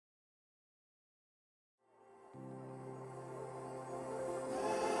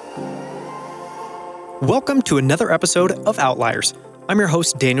Welcome to another episode of Outliers. I'm your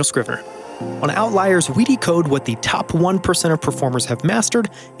host, Daniel Scrivener. On Outliers, we decode what the top 1% of performers have mastered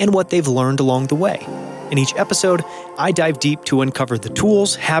and what they've learned along the way. In each episode, I dive deep to uncover the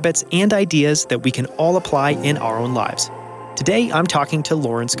tools, habits, and ideas that we can all apply in our own lives. Today, I'm talking to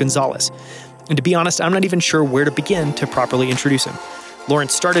Lawrence Gonzalez. And to be honest, I'm not even sure where to begin to properly introduce him.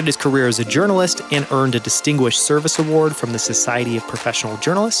 Lawrence started his career as a journalist and earned a Distinguished Service Award from the Society of Professional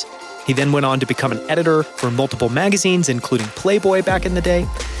Journalists. He then went on to become an editor for multiple magazines, including Playboy back in the day,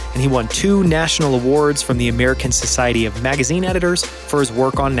 and he won 2 national awards from the American Society of Magazine Editors for his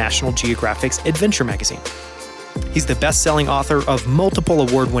work on National Geographic's Adventure magazine. He's the best-selling author of multiple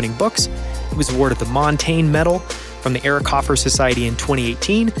award-winning books. He was awarded the Montaigne Medal from the Eric Hoffer Society in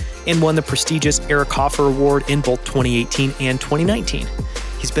 2018 and won the prestigious Eric Hoffer Award in both 2018 and 2019.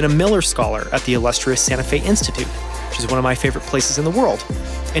 He's been a Miller Scholar at the illustrious Santa Fe Institute, which is one of my favorite places in the world.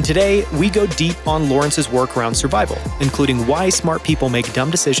 And today, we go deep on Lawrence's work around survival, including why smart people make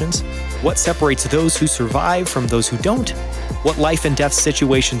dumb decisions, what separates those who survive from those who don't, what life and death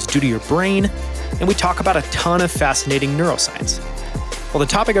situations do to your brain, and we talk about a ton of fascinating neuroscience. While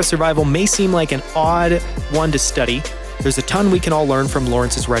the topic of survival may seem like an odd one to study, there's a ton we can all learn from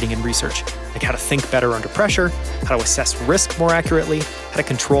Lawrence's writing and research, like how to think better under pressure, how to assess risk more accurately, how to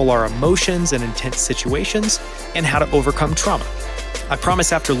control our emotions in intense situations, and how to overcome trauma. I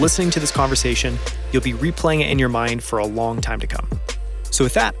promise after listening to this conversation, you'll be replaying it in your mind for a long time to come. So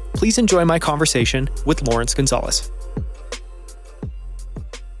with that, please enjoy my conversation with Lawrence Gonzalez.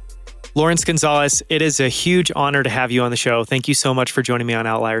 Lawrence Gonzalez, it is a huge honor to have you on the show. Thank you so much for joining me on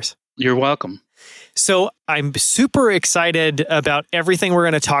Outliers. You're welcome. So I'm super excited about everything we're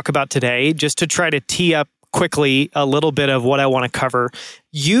going to talk about today. Just to try to tee up quickly a little bit of what I want to cover.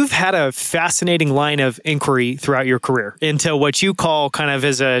 You've had a fascinating line of inquiry throughout your career into what you call, kind of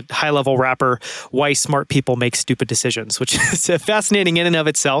as a high-level rapper, why smart people make stupid decisions, which is fascinating in and of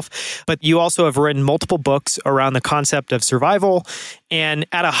itself. But you also have written multiple books around the concept of survival. And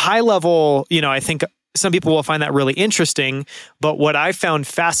at a high level, I think some people will find that really interesting. But what I found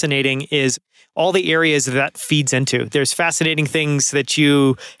fascinating is all the areas that feeds into. There's fascinating things that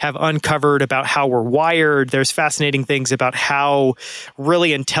you have uncovered about how we're wired. There's fascinating things about how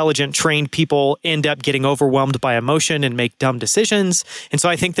really intelligent, trained people end up getting overwhelmed by emotion and make dumb decisions. And so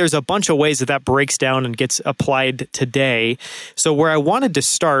I think there's a bunch of ways that breaks down and gets applied today. So where I wanted to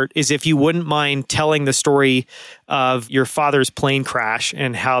start is if you wouldn't mind telling the story of your father's plane crash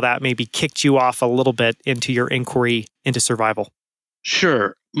and how that maybe kicked you off a little bit into your inquiry into survival.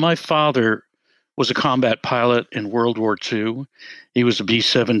 Sure. My father was a combat pilot in World War II. He was a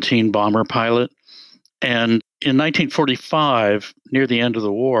B-17 bomber pilot. And in 1945, near the end of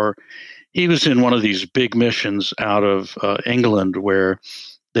the war, he was in one of these big missions out of England where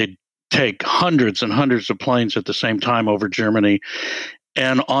they'd take hundreds and hundreds of planes at the same time over Germany.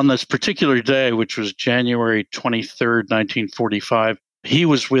 And on this particular day, which was January 23rd, 1945, he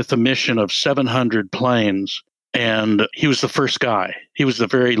was with a mission of 700 planes. And he was the first guy. He was the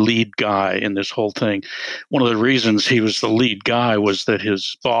very lead guy in this whole thing. One of the reasons he was the lead guy was that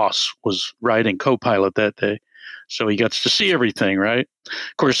his boss was riding co-pilot that day. So he gets to see everything, right?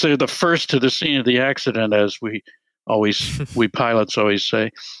 Of course, they're the first to the scene of the accident, as we pilots always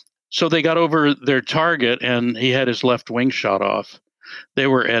say. So they got over their target, and he had his left wing shot off. They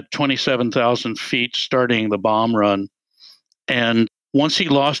were at 27,000 feet starting the bomb run. And once he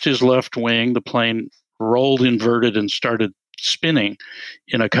lost his left wing, the plane rolled inverted and started spinning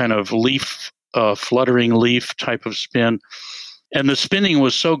in a kind of fluttering leaf type of spin. And the spinning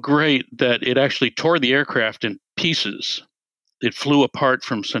was so great that it actually tore the aircraft in pieces. It flew apart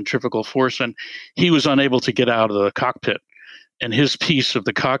from centrifugal force, and he was unable to get out of the cockpit. And his piece of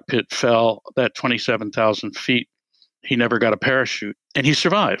the cockpit fell that 27,000 feet. He never got a parachute, and he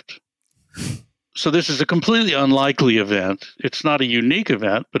survived. So this is a completely unlikely event. It's not a unique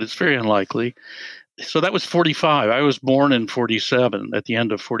event, but it's very unlikely. So that was 45. I was born in 47, at the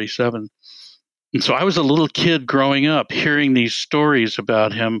end of 47. And so I was a little kid growing up hearing these stories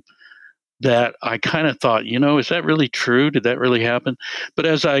about him that I kind of thought, is that really true? Did that really happen? But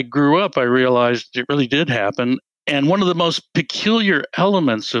as I grew up, I realized it really did happen. And one of the most peculiar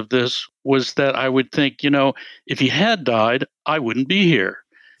elements of this was that I would think, if he had died, I wouldn't be here.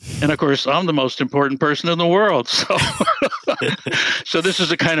 And of course, I'm the most important person in the world. So, so this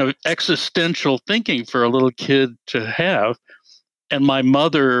is a kind of existential thinking for a little kid to have. And my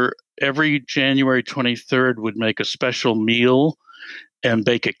mother, every January 23rd, would make a special meal and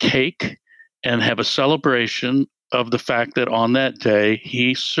bake a cake and have a celebration of the fact that on that day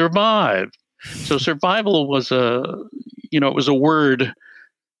he survived. So survival was it was a word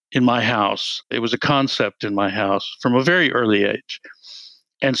in my house. It was a concept in my house from a very early age.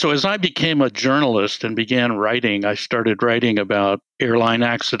 And so as I became a journalist and began writing, I started writing about airline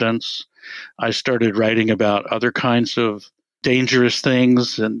accidents. I started writing about other kinds of dangerous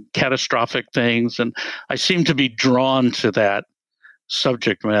things and catastrophic things. And I seemed to be drawn to that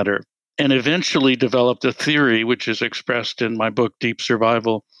subject matter and eventually developed a theory, which is expressed in my book, Deep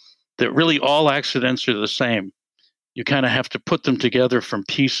Survival, that really all accidents are the same. You kind of have to put them together from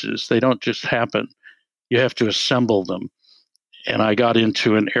pieces. They don't just happen. You have to assemble them. And I got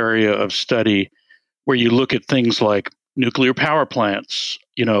into an area of study where you look at things like nuclear power plants,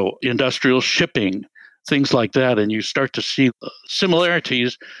 industrial shipping, things like that, and you start to see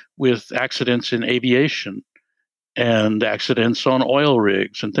similarities with accidents in aviation and accidents on oil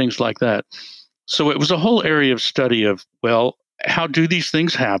rigs and things like that. So it was a whole area of study of, well, how do these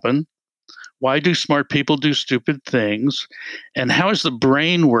things happen? Why do smart people do stupid things? And how is the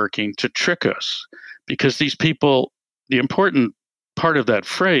brain working to trick us? Because these people, the important part of that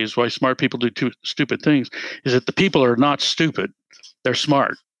phrase, why smart people do stupid things, is that the people are not stupid. They're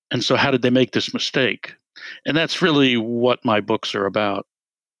smart. And so how did they make this mistake? And that's really what my books are about.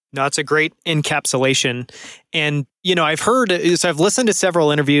 No, it's a great encapsulation. And, I've listened to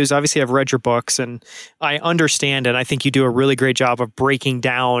several interviews. Obviously, I've read your books and I understand, and I think you do a really great job of breaking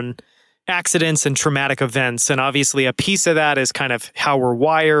down accidents and traumatic events. And obviously, a piece of that is kind of how we're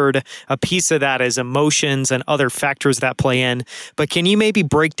wired. A piece of that is emotions and other factors that play in. But can you maybe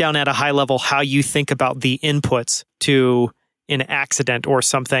break down at a high level how you think about the inputs to an accident or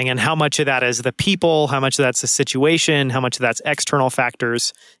something, and how much of that is the people, how much of that's the situation, how much of that's external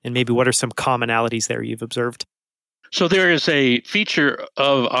factors, and maybe what are some commonalities there you've observed? So there is a feature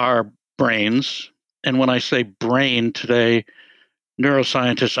of our brains, and when I say brain today,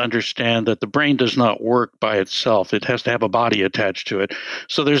 neuroscientists understand that the brain does not work by itself. It has to have a body attached to it.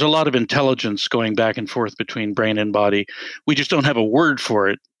 So there's a lot of intelligence going back and forth between brain and body. We just don't have a word for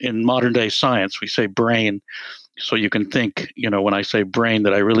it in modern day science. We say brain. So you can think, when I say brain,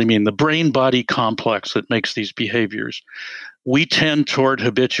 that I really mean the brain-body complex that makes these behaviors. We tend toward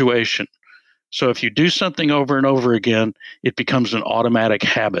habituation. So if you do something over and over again, it becomes an automatic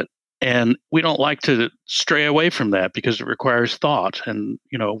habit. And we don't like to stray away from that because it requires thought and,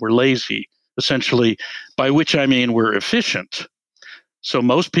 we're lazy, essentially, by which I mean we're efficient. So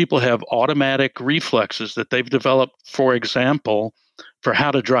most people have automatic reflexes that they've developed, for example, for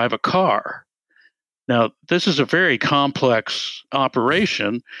how to drive a car. Now, this is a very complex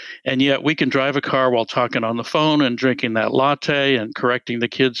operation, and yet we can drive a car while talking on the phone and drinking that latte and correcting the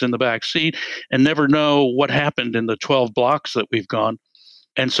kids in the back seat and never know what happened in the 12 blocks that we've gone.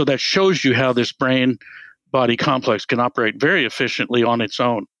 And so that shows you how this brain-body complex can operate very efficiently on its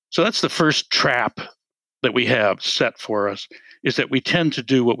own. So that's the first trap that we have set for us, is that we tend to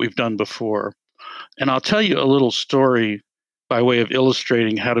do what we've done before. And I'll tell you a little story by way of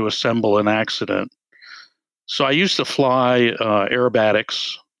illustrating how to assemble an accident. So I used to fly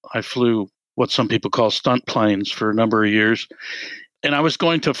aerobatics. I flew what some people call stunt planes for a number of years. And I was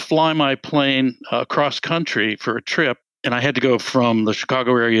going to fly my plane cross country for a trip. And I had to go from the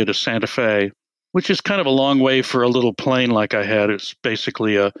Chicago area to Santa Fe, which is kind of a long way for a little plane like I had. It's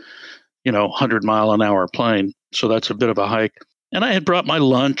basically a 100-mile-an-hour plane. So that's a bit of a hike. And I had brought my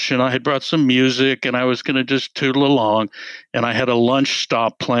lunch and I had brought some music and I was going to just tootle along. And I had a lunch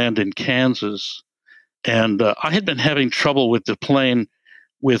stop planned in Kansas. And I had been having trouble with the plane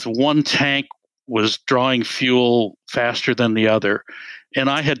with one tank was drawing fuel faster than the other. And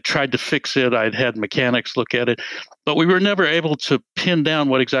I had tried to fix it. I'd had mechanics look at it, but we were never able to pin down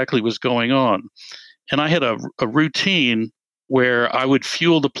what exactly was going on. And I had a routine where I would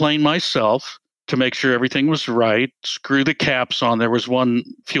fuel the plane myself to make sure everything was right, screw the caps on. There was one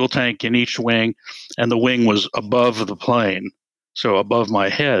fuel tank in each wing, and the wing was above the plane, so above my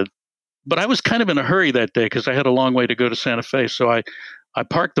head. But I was kind of in a hurry that day because I had a long way to go to Santa Fe. So I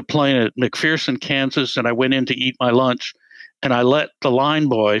parked the plane at McPherson, Kansas, and I went in to eat my lunch, and I let the line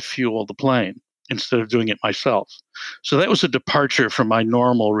boy fuel the plane instead of doing it myself. So that was a departure from my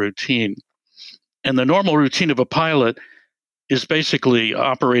normal routine. And the normal routine of a pilot is basically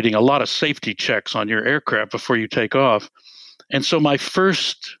operating a lot of safety checks on your aircraft before you take off. And so my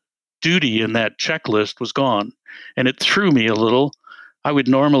first duty in that checklist was gone, and it threw me a little. I would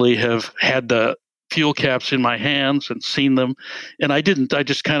normally have had the fuel caps in my hands and seen them, and I didn't. I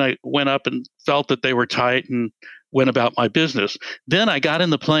just kind of went up and felt that they were tight and went about my business. Then I got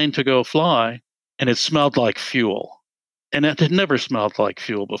in the plane to go fly, and it smelled like fuel. And it had never smelled like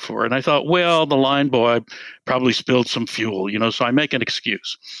fuel before. And I thought, well, the line boy probably spilled some fuel, so I make an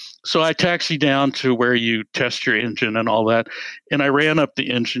excuse. So I taxi down to where you test your engine and all that. And I ran up the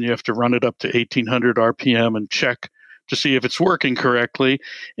engine. You have to run it up to 1800 RPM and check to see if it's working correctly.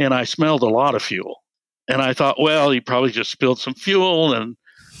 And I smelled a lot of fuel. And I thought, well, he probably just spilled some fuel. And,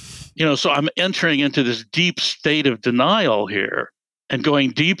 so I'm entering into this deep state of denial here and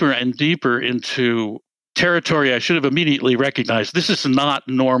going deeper and deeper into territory I should have immediately recognized. This is not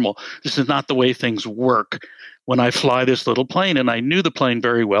normal. This is not the way things work when I fly this little plane. And I knew the plane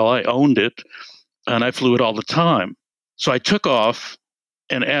very well. I owned it and I flew it all the time. So I took off.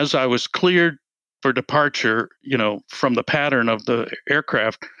 And as I was cleared for departure, from the pattern of the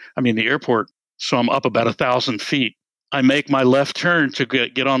the airport, so I'm up about 1,000 feet. I make my left turn to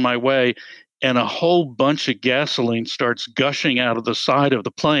get on my way. And a whole bunch of gasoline starts gushing out of the side of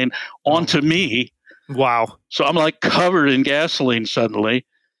the plane onto me. Wow. So I'm like covered in gasoline suddenly.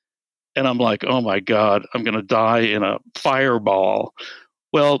 And I'm like, oh my God, I'm going to die in a fireball.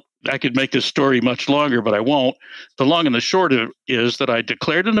 Well, I could make this story much longer, but I won't. The long and the short of it is that I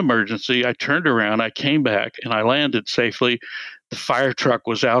declared an emergency. I turned around, I came back, and I landed safely. The fire truck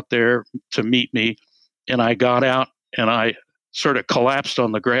was out there to meet me. And I got out and I sort of collapsed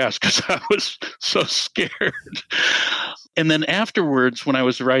on the grass because I was so scared. And then afterwards, when I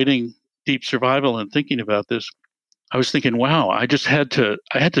was writing Deep Survival and thinking about this, I was thinking, wow, I had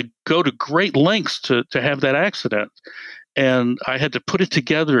to go to great lengths to have that accident. And I had to put it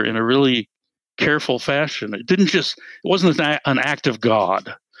together in a really careful fashion. It wasn't an act of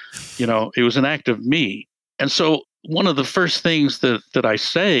God, it was an act of me. And so one of the first things that I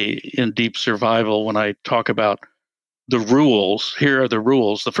say in Deep Survival when I talk about the rules, here are the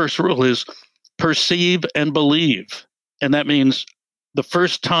rules. The first rule is perceive and believe. And that means the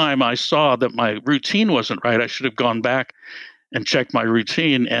first time I saw that my routine wasn't right, I should have gone back and checked my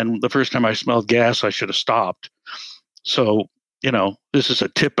routine. And the first time I smelled gas, I should have stopped. So, this is a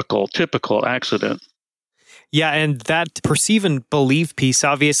typical accident. Yeah, and that perceive and believe piece,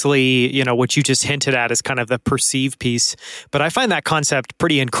 obviously, what you just hinted at is kind of the perceive piece. But I find that concept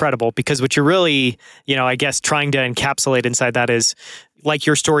pretty incredible because what you're really, I guess trying to encapsulate inside that is, like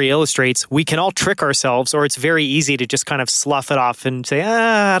your story illustrates, we can all trick ourselves, or it's very easy to just kind of slough it off and say,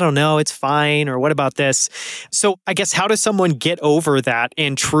 I don't know, it's fine, or what about this? So I guess how does someone get over that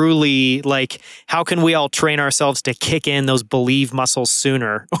and truly, how can we all train ourselves to kick in those believe muscles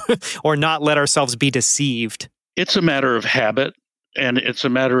sooner or not let ourselves be deceived? It's a matter of habit, and it's a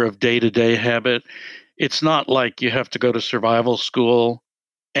matter of day-to-day habit. It's not like you have to go to survival school,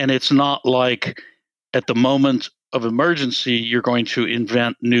 and it's not like at the moment of emergency, you're going to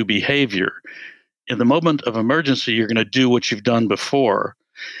invent new behavior. In the moment of emergency, you're going to do what you've done before.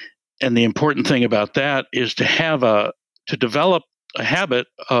 And the important thing about that is to develop a habit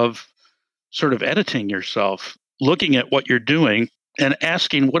of sort of editing yourself, looking at what you're doing and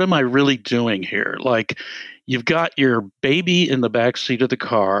asking, what am I really doing here? Like, you've got your baby in the back seat of the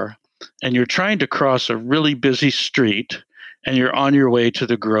car and you're trying to cross a really busy street and you're on your way to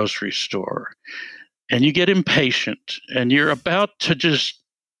the grocery store. And you get impatient and you're about to just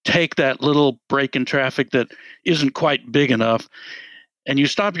take that little break in traffic that isn't quite big enough. And you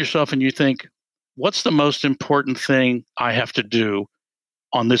stop yourself and you think, what's the most important thing I have to do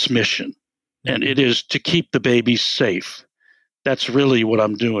on this mission? And it is to keep the baby safe. That's really what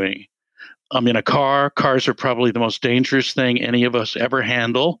I'm doing. I'm in a car. Cars are probably the most dangerous thing any of us ever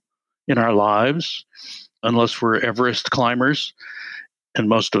handle in our lives, unless we're Everest climbers, and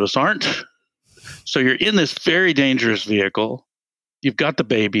most of us aren't. So you're in this very dangerous vehicle, you've got the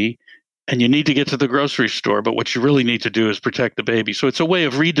baby, and you need to get to the grocery store, but what you really need to do is protect the baby. So it's a way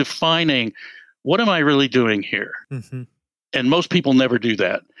of redefining, what am I really doing here? Mm-hmm. And most people never do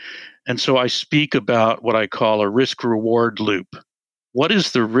that. And so I speak about what I call a risk-reward loop. What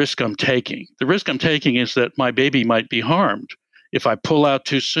is the risk I'm taking? The risk I'm taking is that my baby might be harmed. If I pull out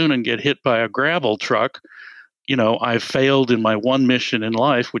too soon and get hit by a gravel truck, I've failed in my one mission in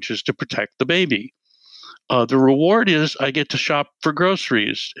life, which is to protect the baby. The reward is I get to shop for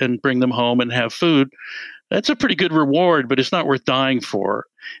groceries and bring them home and have food. That's a pretty good reward, but it's not worth dying for.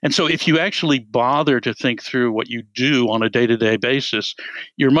 And so if you actually bother to think through what you do on a day-to-day basis,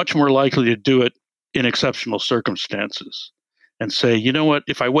 you're much more likely to do it in exceptional circumstances and say, you know what,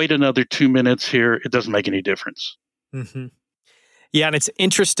 if I wait another 2 minutes here, it doesn't make any difference. Mm-hmm. Yeah, and it's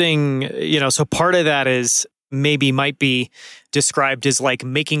interesting, so part of that is maybe might be described as like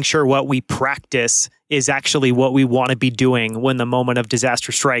making sure what we practice is actually what we want to be doing when the moment of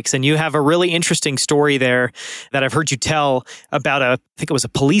disaster strikes. And you have a really interesting story there that I've heard you tell about I think it was a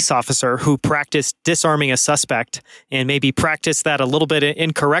police officer who practiced disarming a suspect and maybe practiced that a little bit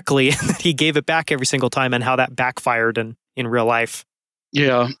incorrectly. And he gave it back every single time and how that backfired in real life.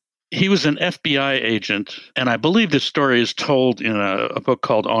 Yeah. He was an FBI agent, and I believe this story is told in a book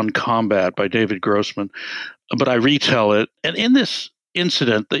called On Combat by David Grossman, but I retell it. And in this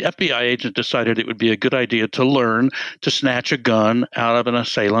incident, the FBI agent decided it would be a good idea to learn to snatch a gun out of an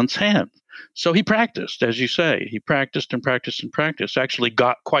assailant's hand. So he practiced, as you say. He practiced and practiced and practiced, actually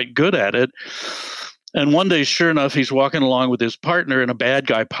got quite good at it. And one day, sure enough, he's walking along with his partner, and a bad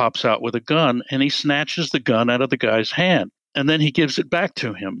guy pops out with a gun, and he snatches the gun out of the guy's hand. And then he gives it back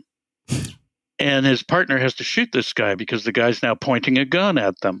to him. And his partner has to shoot this guy because the guy's now pointing a gun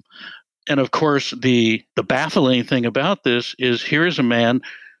at them. And of course, the baffling thing about this is here is a man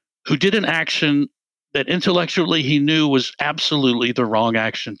who did an action that intellectually he knew was absolutely the wrong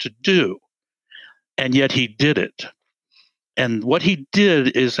action to do. And yet he did it. And what he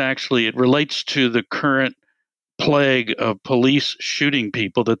did is actually, it relates to the current plague of police shooting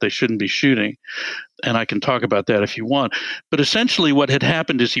people that they shouldn't be shooting. And I can talk about that if you want. But essentially what had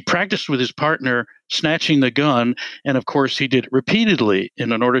happened is he practiced with his partner snatching the gun. And of course, he did it repeatedly.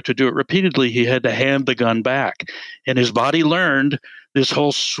 And in order to do it repeatedly, he had to hand the gun back. And his body learned this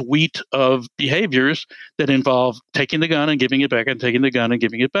whole suite of behaviors that involve taking the gun and giving it back and taking the gun and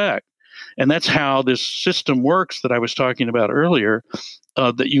giving it back. And that's how this system works that I was talking about earlier,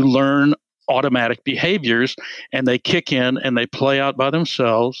 that you learn automatic behaviors and they kick in and they play out by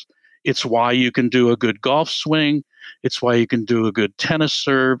themselves. It's why you can do a good golf swing. It's why you can do a good tennis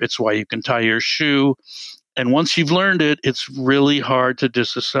serve. It's why you can tie your shoe. And once you've learned it, it's really hard to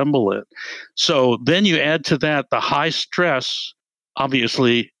disassemble it. So then you add to that the high stress.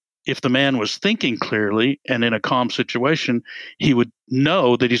 Obviously, if the man was thinking clearly and in a calm situation, he would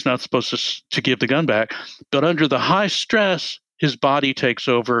know that he's not supposed to give the gun back. But under the high stress, his body takes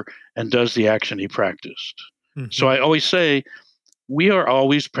over and does the action he practiced. Mm-hmm. So I always say, we are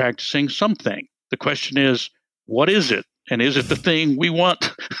always practicing something. The question is, what is it? And is it the thing we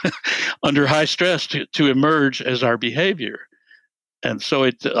want under high stress to emerge as our behavior? And so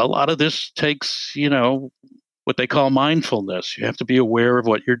a lot of this takes, what they call mindfulness. You have to be aware of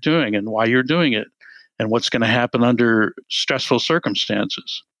what you're doing and why you're doing it and what's going to happen under stressful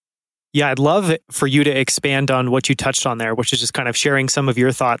circumstances. Yeah, I'd love for you to expand on what you touched on there, which is just kind of sharing some of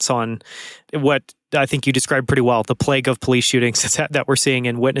your thoughts on what I think you described pretty well, the plague of police shootings that we're seeing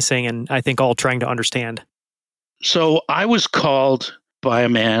and witnessing, and I think all trying to understand. So I was called by a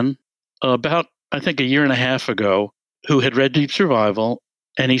man about, I think, a year and a half ago who had read Deep Survival,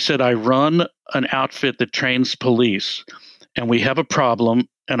 and he said, I run an outfit that trains police, and we have a problem,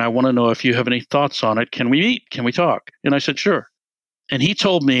 and I want to know if you have any thoughts on it. Can we meet? Can we talk? And I said, sure. And he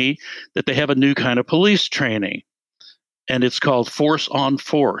told me that they have a new kind of police training, and it's called Force on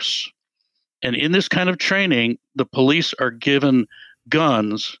Force. And in this kind of training, the police are given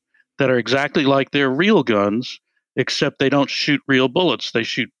guns that are exactly like their real guns, except they don't shoot real bullets. They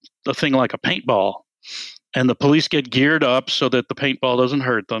shoot a thing like a paintball. And the police get geared up so that the paintball doesn't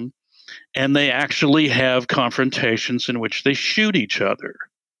hurt them. And they actually have confrontations in which they shoot each other.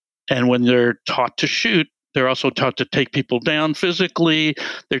 And when they're taught to shoot, they're also taught to take people down physically.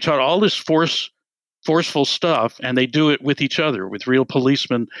 They're taught all this forceful stuff, and they do it with each other, with real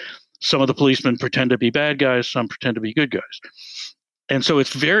policemen. Some of the policemen pretend to be bad guys, some pretend to be good guys. And so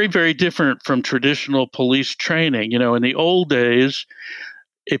it's very, very different from traditional police training. In the old days,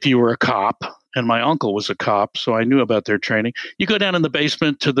 if you were a cop, and my uncle was a cop, so I knew about their training, you go down in the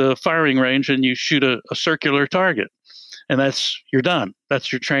basement to the firing range and you shoot a circular target. And you're done.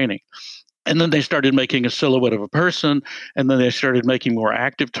 That's your training. And then they started making a silhouette of a person, and then they started making more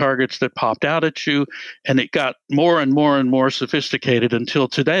active targets that popped out at you, and it got more and more and more sophisticated until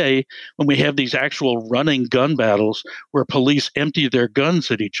today, when we have these actual running gun battles where police empty their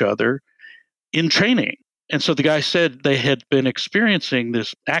guns at each other in training. And so the guy said they had been experiencing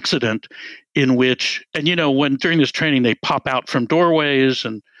this accident in which, and when during this training they pop out from doorways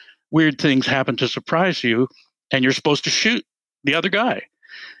and weird things happen to surprise you, and you're supposed to shoot the other guy.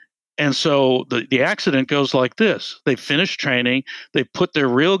 And so the accident goes like this. They finish training. They put their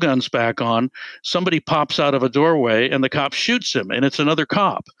real guns back on. Somebody pops out of a doorway and the cop shoots him. And it's another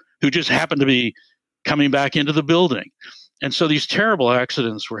cop who just happened to be coming back into the building. And so these terrible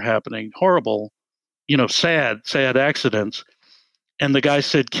accidents were happening, horrible, sad accidents. And the guy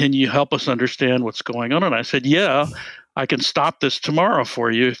said, can you help us understand what's going on? And I said, yeah, I can stop this tomorrow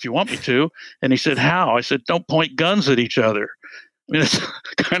for you if you want me to. And he said, how? I said, don't point guns at each other. I mean, it's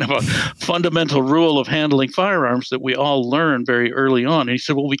kind of a fundamental rule of handling firearms that we all learn very early on. And he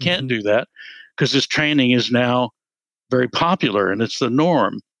said, well, we can't do that because this training is now very popular and it's the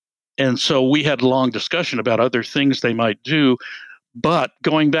norm. And so we had a long discussion about other things they might do. But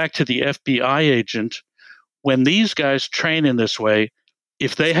going back to the FBI agent, when these guys train in this way,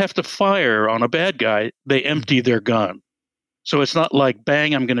 if they have to fire on a bad guy, they empty their gun. So it's not like,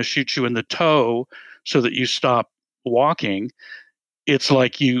 bang, I'm going to shoot you in the toe so that you stop walking. It's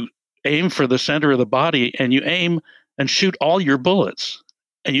like you aim for the center of the body and you aim and shoot all your bullets.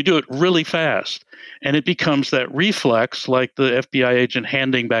 And you do it really fast. And it becomes that reflex, like the FBI agent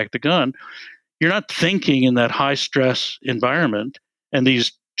handing back the gun. You're not thinking in that high stress environment. And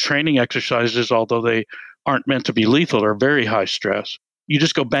these training exercises, although they aren't meant to be lethal, are very high stress. You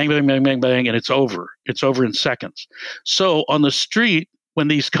just go bang, bang, bang, bang, bang, and it's over. It's over in seconds. So on the street, when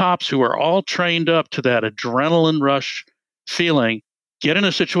these cops who are all trained up to that adrenaline rush feeling get in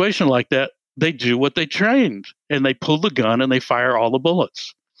a situation like that, they do what they trained, and they pull the gun and they fire all the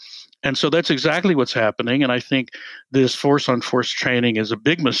bullets. And so that's exactly what's happening. And I think this force-on-force training is a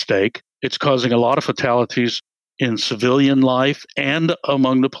big mistake. It's causing a lot of fatalities in civilian life and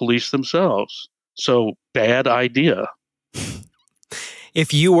among the police themselves. So bad idea.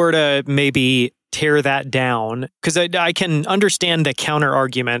 If you were to maybe tear that down, because I can understand the counter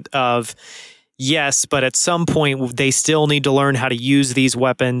argument of, yes, but at some point they still need to learn how to use these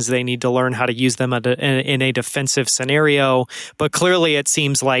weapons. They need to learn how to use them in a defensive scenario. But clearly it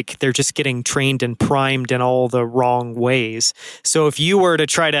seems like they're just getting trained and primed in all the wrong ways. So if you were to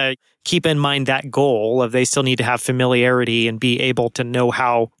try to keep in mind that goal of they still need to have familiarity and be able to know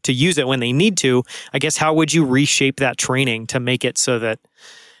how to use it when they need to, I guess how would you reshape that training to make it so that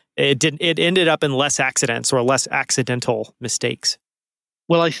it ended up in less accidents or less accidental mistakes?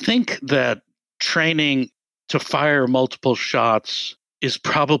 Well, I think that training to fire multiple shots is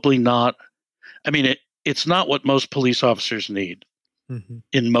probably not, it's not what most police officers need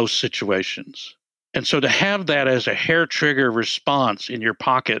in most situations. And so to have that as a hair trigger response in your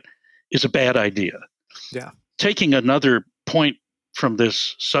pocket is a bad idea. Yeah. Taking another point from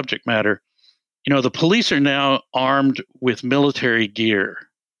this subject matter, the police are now armed with military gear.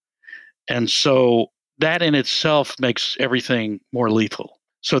 And so that in itself makes everything more lethal.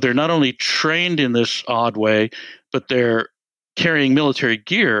 So they're not only trained in this odd way, but they're carrying military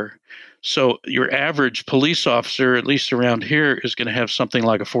gear. So your average police officer, at least around here, is going to have something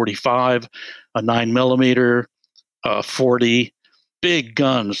like a 45, a 9mm, a 40, big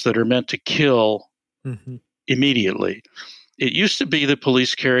guns that are meant to kill immediately. It used to be that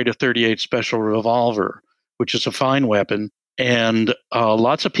police carried a .38 special revolver, which is a fine weapon. And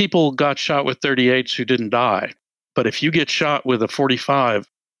lots of people got shot with .38s who didn't die. But if you get shot with a 45,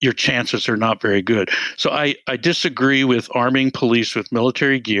 your chances are not very good. So I disagree with arming police with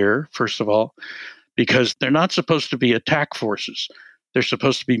military gear, first of all, because they're not supposed to be attack forces. They're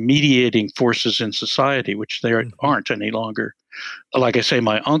supposed to be mediating forces in society, which they aren't any longer. Like I say,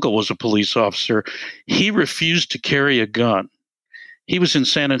 my uncle was a police officer. He refused to carry a gun. He was in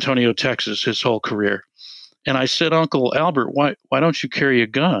San Antonio, Texas, his whole career. And I said, Uncle Albert, why don't you carry a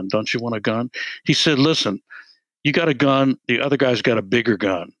gun? Don't you want a gun? He said, listen, you got a gun. The other guy's got a bigger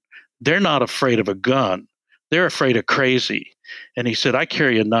gun. They're not afraid of a gun. They're afraid of crazy. And he said, I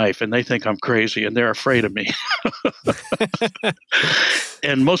carry a knife and they think I'm crazy and they're afraid of me.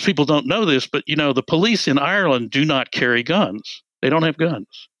 And most people don't know this, but the police in Ireland do not carry guns. They don't have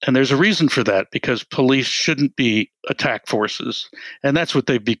guns. And there's a reason for that, because police shouldn't be attack forces. And that's what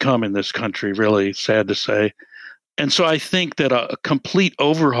they've become in this country, really, sad to say. And so I think that a complete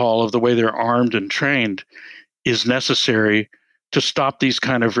overhaul of the way they're armed and trained is necessary to stop these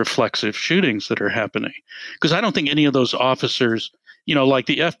kind of reflexive shootings that are happening. Because I don't think any of those officers, like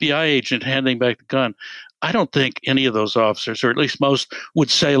the FBI agent handing back the gun, I don't think any of those officers, or at least most, would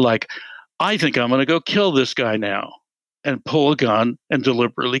say like, I think I'm going to go kill this guy now and pull a gun and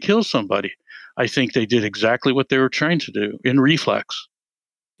deliberately kill somebody. I think they did exactly what they were trained to do in reflex.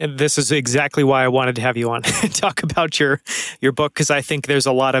 And this is exactly why I wanted to have you on and talk about your book, because I think there's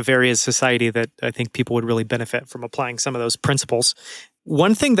a lot of areas of society that I think people would really benefit from applying some of those principles.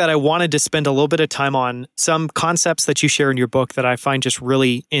 One thing that I wanted to spend a little bit of time on, some concepts that you share in your book that I find just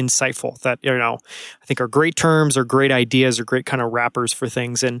really insightful, that, I think are great terms or great ideas or great kind of wrappers for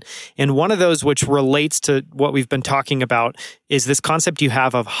things. And one of those, which relates to what we've been talking about, is this concept you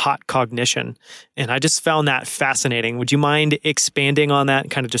have of hot cognition. And I just found that fascinating. Would you mind expanding on that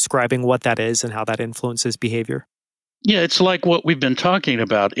and kind of describing what that is and how that influences behavior? Yeah, it's like what we've been talking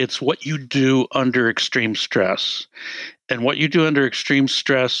about. It's what you do under extreme stress. And what you do under extreme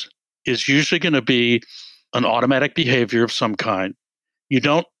stress is usually going to be an automatic behavior of some kind. You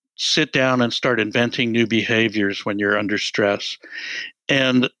don't sit down and start inventing new behaviors when you're under stress.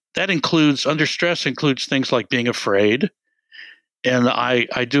 And that includes, under stress, includes things like being afraid. And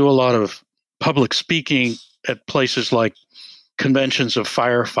I do a lot of public speaking at places like conventions of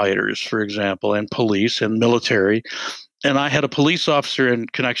firefighters, for example, and police and military. And I had a police officer in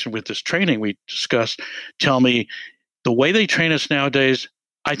connection with this training we discussed tell me the way they train us nowadays,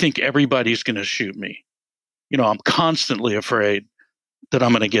 I think everybody's going to shoot me. I'm constantly afraid that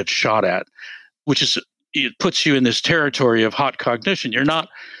I'm going to get shot at, which is, it puts you in this territory of hot cognition. You're not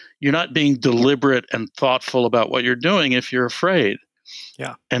being deliberate and thoughtful about what you're doing if you're afraid.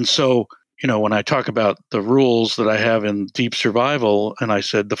 Yeah. And so, when I talk about the rules that I have in deep survival, and I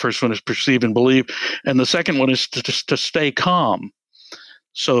said the first one is perceive and believe, and the second one is to stay calm.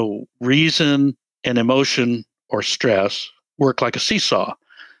 So reason and emotion or stress work like a seesaw.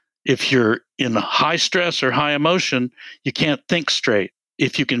 If you're in high stress or high emotion, you can't think straight.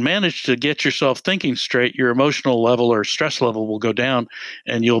 If you can manage to get yourself thinking straight, your emotional level or stress level will go down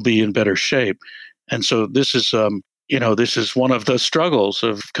and you'll be in better shape. And so this is this is one of the struggles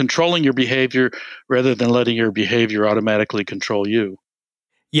of controlling your behavior rather than letting your behavior automatically control you.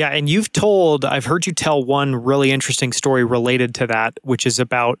 Yeah, and I've heard you tell one really interesting story related to that, which is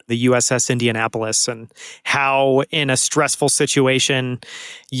about the USS Indianapolis and how in a stressful situation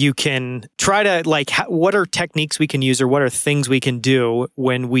you can try to, what are techniques we can use or what are things we can do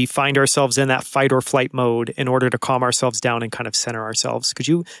when we find ourselves in that fight or flight mode in order to calm ourselves down and kind of center ourselves. Could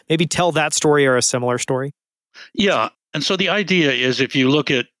you maybe tell that story or a similar story? Yeah. And so the idea is, if you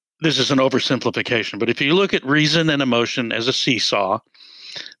look at, this is an oversimplification, but if you look at reason and emotion as a seesaw,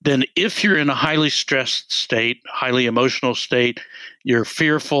 then if you're in a highly stressed state, highly emotional state, you're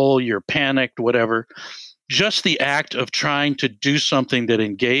fearful, you're panicked, whatever, just the act of trying to do something that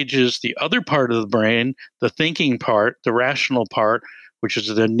engages the other part of the brain, the thinking part, the rational part, which is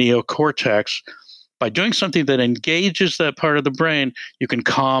the neocortex, by doing something that engages that part of the brain, you can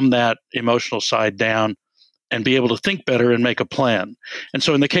calm that emotional side down and be able to think better and make a plan. And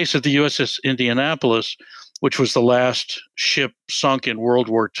so in the case of the USS Indianapolis, which was the last ship sunk in World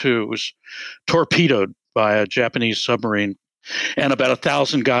War II, it was torpedoed by a Japanese submarine, and about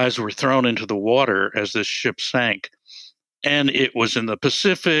 1,000 guys were thrown into the water as this ship sank. And it was in the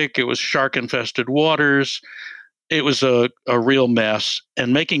Pacific, it was shark-infested waters, it was a real mess.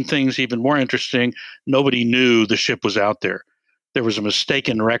 And making things even more interesting, nobody knew the ship was out there. There was a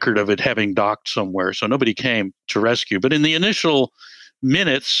mistaken record of it having docked somewhere, so nobody came to rescue. But in the initial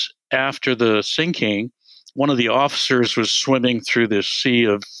minutes after the sinking, one of the officers was swimming through this sea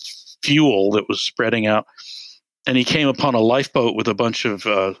of fuel that was spreading out, and he came upon a lifeboat with a bunch of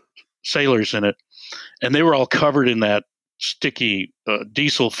sailors in it, and they were all covered in that sticky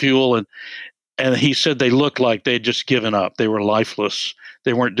diesel fuel, and he said they looked like they'd just given up. They were lifeless.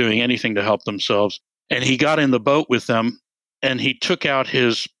 They weren't doing anything to help themselves. And he got in the boat with them, and he took out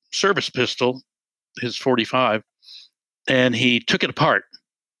his service pistol, his 45, and he took it apart,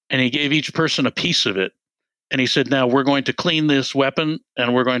 and he gave each person a piece of it. And he said, now we're going to clean this weapon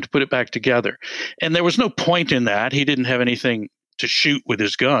and we're going to put it back together. And there was no point in that. He didn't have anything to shoot with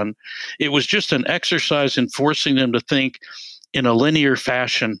his gun. It was just an exercise in forcing them to think in a linear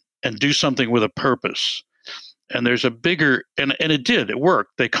fashion and do something with a purpose. And there's a bigger, and it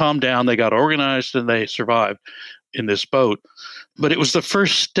worked. They calmed down, they got organized, and they survived in this boat. But it was the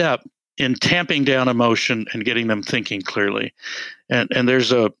first step in tamping down emotion and getting them thinking clearly. And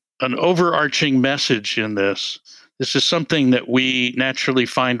there's an overarching message in this. This is something that we naturally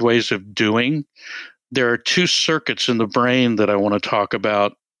find ways of doing. There are two circuits in the brain that I want to talk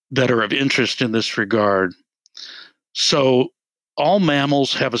about that are of interest in this regard. So all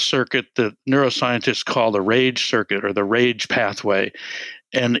mammals have a circuit that neuroscientists call the rage circuit or the rage pathway.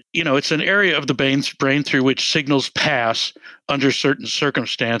 And, it's an area of the brain through which signals pass under certain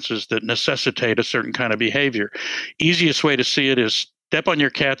circumstances that necessitate a certain kind of behavior. Easiest way to see it is step on your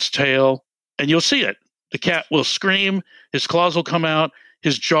cat's tail and you'll see it. The cat will scream, his claws will come out,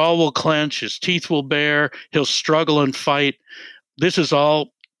 his jaw will clench, his teeth will bare, he'll struggle and fight. This is all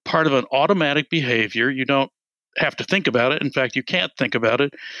part of an automatic behavior. You don't have to think about it. In fact, you can't think about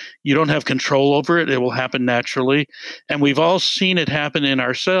it. You don't have control over it. It will happen naturally. And we've all seen it happen in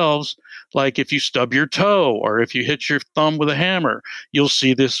ourselves. Like if you stub your toe or if you hit your thumb with a hammer, you'll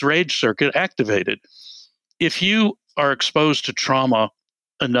see this rage circuit activated. If you are exposed to trauma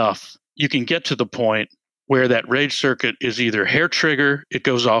enough, you can get to the point where that rage circuit is either hair trigger, it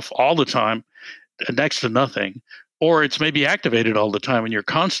goes off all the time, next to nothing, or it's maybe activated all the time and you're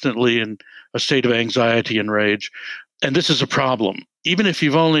constantly in a state of anxiety and rage. And this is a problem. Even if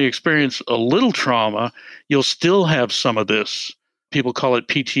you've only experienced a little trauma, you'll still have some of this. People call it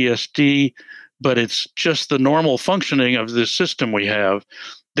PTSD, but it's just the normal functioning of this system we have.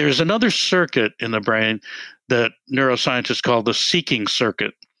 There's another circuit in the brain that neuroscientists call the seeking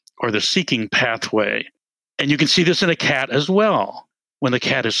circuit or the seeking pathway. And you can see this in a cat as well. When the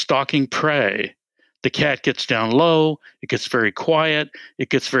cat is stalking prey, the cat gets down low, it gets very quiet, it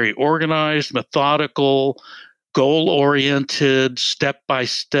gets very organized, methodical, goal-oriented,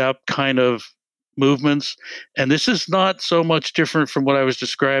 step-by-step kind of movements. And this is not so much different from what I was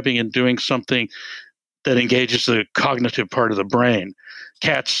describing in doing something that engages the cognitive part of the brain.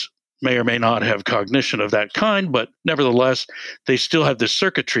 Cats may or may not have cognition of that kind, but nevertheless, they still have this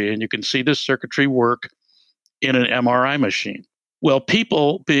circuitry, and you can see this circuitry work in an MRI machine. Well,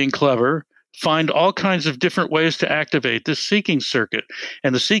 people, being clever, find all kinds of different ways to activate this seeking circuit.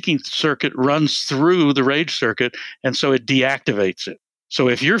 And the seeking circuit runs through the rage circuit, and so it deactivates it. So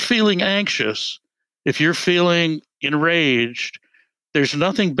if you're feeling anxious, if you're feeling enraged, there's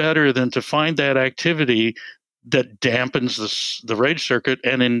nothing better than to find that activity that dampens the rage circuit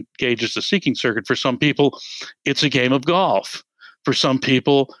and engages the seeking circuit. For some people, it's a game of golf. For some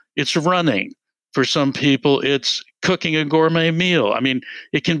people, it's running. For some people, it's cooking a gourmet meal. I mean,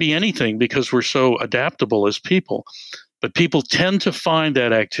 it can be anything because we're so adaptable as people. But people tend to find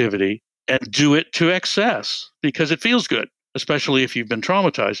that activity and do it to excess because it feels good, especially if you've been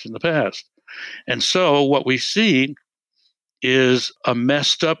traumatized in the past. And so what we see is a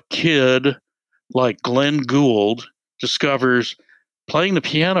messed up kid like Glenn Gould discovers playing the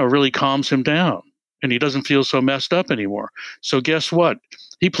piano really calms him down and he doesn't feel so messed up anymore. So guess what?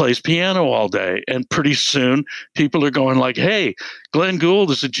 He plays piano all day, and pretty soon people are going like, hey, Glenn Gould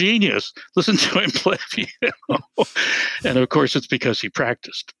is a genius. Listen to him play piano. And of course, it's because he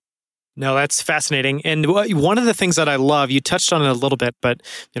practiced. No, that's fascinating. And one of the things that I love, you touched on it a little bit, but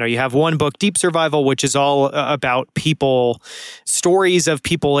you have one book, Deep Survival, which is all about people, stories of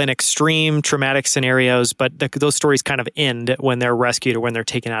people in extreme traumatic scenarios, but those stories kind of end when they're rescued or when they're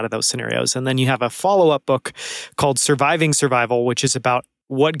taken out of those scenarios. And then you have a follow-up book called Surviving Survival, which is about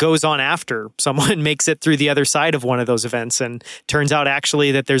what goes on after someone makes it through the other side of one of those events. And turns out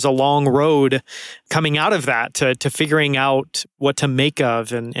actually that there's a long road coming out of that to figuring out what to make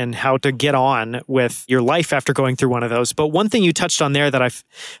of and how to get on with your life after going through one of those. But one thing you touched on there that I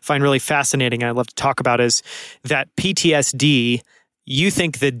find really fascinating and I'd love to talk about is that PTSD, you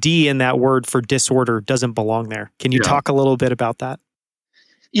think the D in that word for disorder doesn't belong there. Can you talk a little bit about that?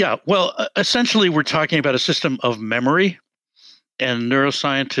 Yeah, well, essentially we're talking about a system of memory. And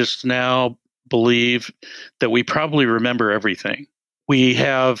neuroscientists now believe that we probably remember everything. We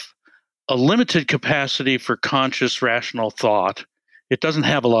have a limited capacity for conscious, rational thought. It doesn't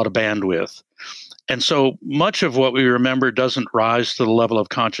have a lot of bandwidth. And so much of what we remember doesn't rise to the level of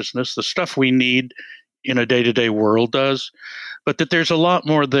consciousness. The stuff we need in a day-to-day world does, but that there's a lot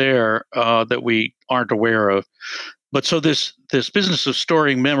more there that we aren't aware of. But so this business of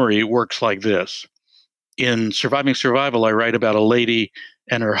storing memory works like this. In Surviving Survival, I write about a lady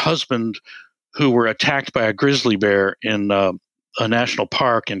and her husband who were attacked by a grizzly bear in a national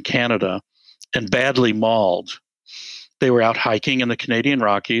park in Canada and badly mauled. They were out hiking in the Canadian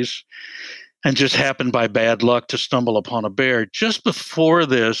Rockies and just happened by bad luck to stumble upon a bear. Just before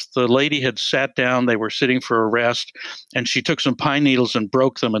this, the lady had sat down, they were sitting for a rest, and she took some pine needles and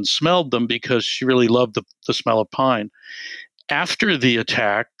broke them and smelled them because she really loved the smell of pine. After the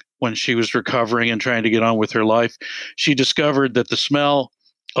attack, when she was recovering and trying to get on with her life, she discovered that the smell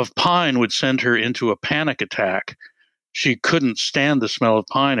of pine would send her into a panic attack. She couldn't stand the smell of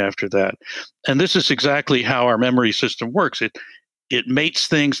pine after that. And this is exactly how our memory system works. It mates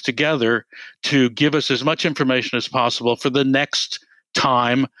things together to give us as much information as possible for the next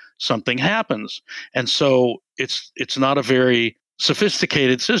time something happens. And so it's not a very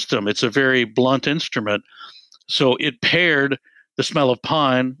sophisticated system. It's a very blunt instrument. So it paired the smell of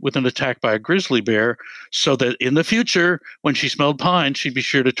pine with an attack by a grizzly bear so that in the future, when she smelled pine, she'd be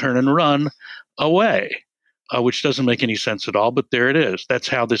sure to turn and run away, which doesn't make any sense at all, but there it is. That's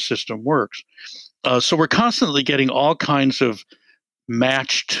how this system works. So we're constantly getting all kinds of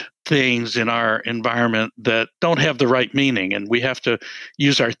matched things in our environment that don't have the right meaning, and we have to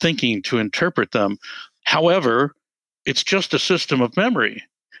use our thinking to interpret them. However, it's just a system of memory,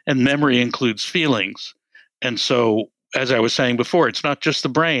 and memory includes feelings. And so as I was saying before, it's not just the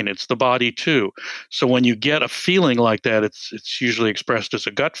brain, it's the body too. So when you get a feeling like that, it's usually expressed as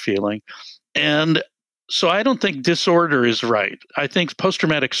a gut feeling. And so I don't think disorder is right. I think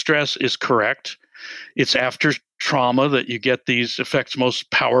post-traumatic stress is correct. It's after trauma that you get these effects most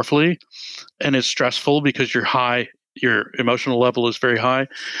powerfully, and it's stressful because you're high, your emotional level is very high.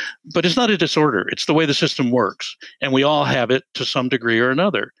 But it's not a disorder. It's the way the system works, and we all have it to some degree or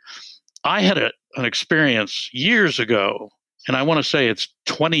another. I had an experience years ago, and I want to say it's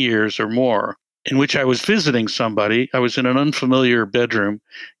 20 years or more, in which I was visiting somebody. I was in an unfamiliar bedroom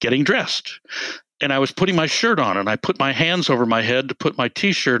getting dressed, and I was putting my shirt on, and I put my hands over my head to put my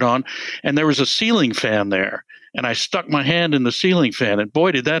T-shirt on, and there was a ceiling fan there, and I stuck my hand in the ceiling fan, and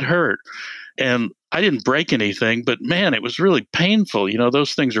boy, did that hurt. And I didn't break anything, but man, it was really painful. You know,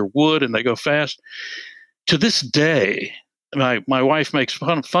 those things are wood and they go fast. To this day, my wife makes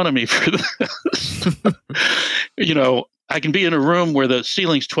fun of me for this. You know, I can be in a room where the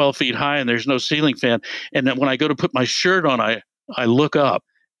ceiling's 12 feet high and there's no ceiling fan. And then when I go to put my shirt on, I look up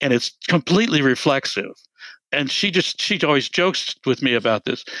and it's completely reflexive. And she always jokes with me about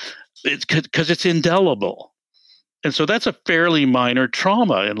this. It's because it's indelible. And so that's a fairly minor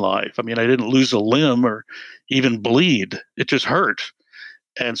trauma in life. I mean, I didn't lose a limb or even bleed. It just hurt.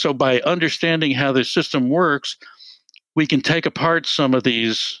 And so by understanding how the system works, we can take apart some of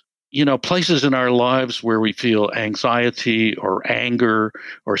these, you know, places in our lives where we feel anxiety or anger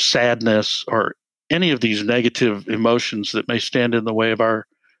or sadness or any of these negative emotions that may stand in the way of our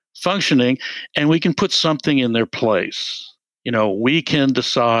functioning, and we can put something in their place. You know, we can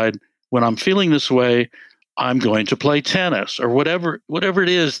decide, when I'm feeling this way, I'm going to play tennis or whatever it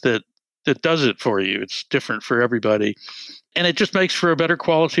is that does it for you. It's different for everybody. And it just makes for a better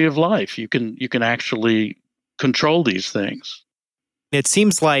quality of life. You can actually control these things. It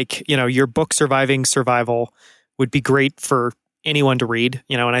seems like, you know, your book, Surviving Survival, would be great for anyone to read,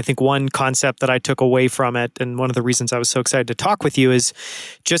 you know, and I think one concept that I took away from it, and one of the reasons I was so excited to talk with you, is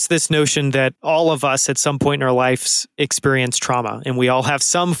just this notion that all of us at some point in our lives experience trauma, and we all have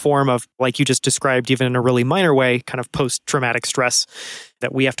some form of, like you just described, even in a really minor way, kind of post-traumatic stress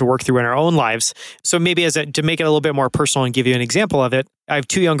that we have to work through in our own lives. So maybe to make it a little bit more personal and give you an example of it, I have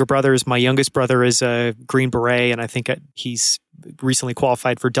two younger brothers. My youngest brother is a Green Beret, and I think he's recently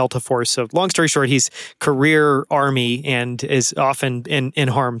qualified for Delta Force. So long story short, he's career Army and is often in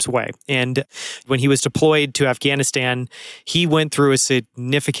harm's way. And when he was deployed to Afghanistan, he went through a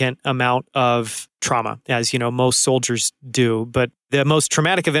significant amount of trauma, as you know, most soldiers do. But the most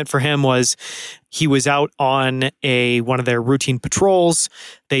traumatic event for him was he was out on one of their routine patrols.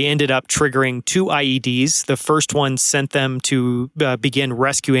 They ended up triggering 2 IEDs. The first one sent them to begin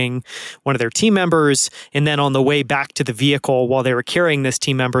rescuing one of their team members. And then on the way back to the vehicle, while they were carrying this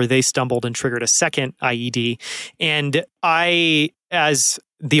team member, they stumbled and triggered a second IED. And I, as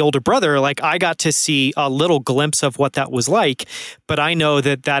the older brother, like, I got to see a little glimpse of what that was like, but I know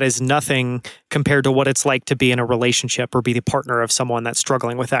that that is nothing compared to what it's like to be in a relationship or be the partner of someone that's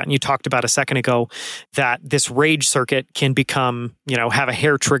struggling with that. And you talked about a second ago that this rage circuit can become, you know, have a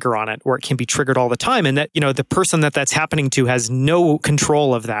hair trigger on it, or it can be triggered all the time. And that, you know, the person that's happening to has no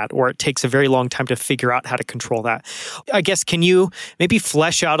control of that, or it takes a very long time to figure out how to control that. I guess, can you maybe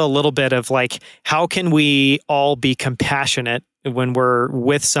flesh out a little bit of, like, how can we all be compassionate when we're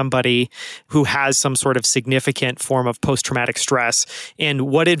with somebody who has some sort of significant form of post-traumatic stress? And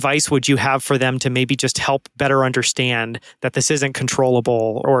what advice would you have for them to maybe just help better understand that this isn't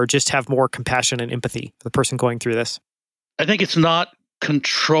controllable, or just have more compassion and empathy for the person going through this? I think it's not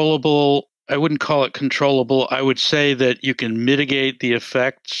controllable. I wouldn't call it controllable. I would say that you can mitigate the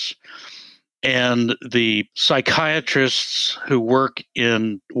effects, and the psychiatrists who work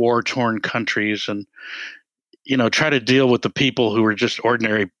in war-torn countries and, you know, try to deal with the people who are just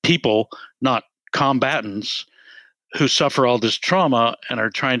ordinary people, not combatants, who suffer all this trauma and are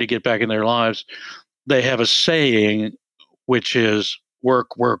trying to get back in their lives. They have a saying, which is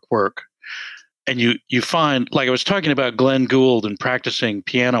work, work, work. And you find, like I was talking about Glenn Gould and practicing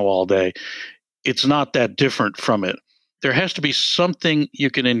piano all day, it's not that different from it. There has to be something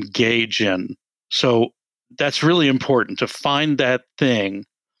you can engage in. So that's really important, to find that thing.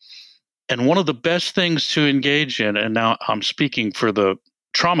 And one of the best things to engage in, and now I'm speaking for the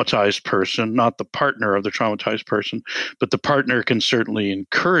traumatized person, not the partner of the traumatized person, but the partner can certainly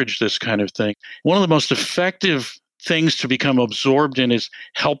encourage this kind of thing. One of the most effective things to become absorbed in is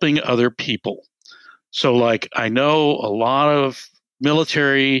helping other people. So, like, I know a lot of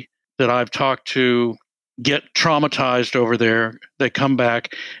military that I've talked to get traumatized over there. They come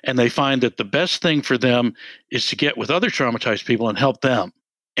back and they find that the best thing for them is to get with other traumatized people and help them.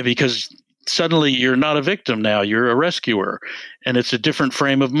 And because suddenly you're not a victim now, you're a rescuer, and it's a different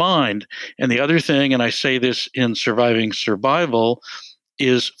frame of mind. And the other thing, and I say this in Surviving Survival,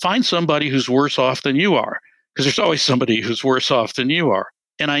 is find somebody who's worse off than you are, because there's always somebody who's worse off than you are.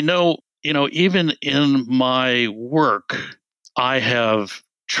 And I know even in my work, I have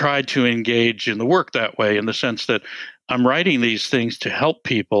tried to engage in the work that way, in the sense that I'm writing these things to help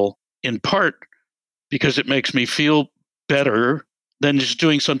people, in part because it makes me feel better than just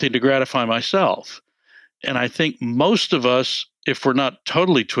doing something to gratify myself. And I think most of us, if we're not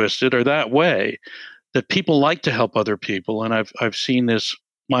totally twisted, are that way, that people like to help other people. And I've seen this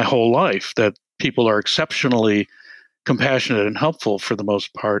my whole life, that people are exceptionally compassionate and helpful for the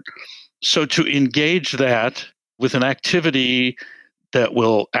most part. So to engage that with an activity that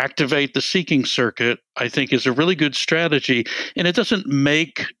will activate the seeking circuit, I think is a really good strategy. And it doesn't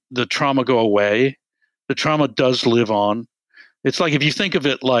make the trauma go away. The trauma does live on. It's like, if you think of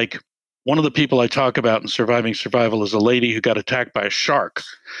it like, one of the people I talk about in Surviving Survival is a lady who got attacked by a shark,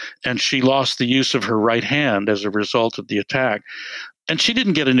 and she lost the use of her right hand as a result of the attack. And she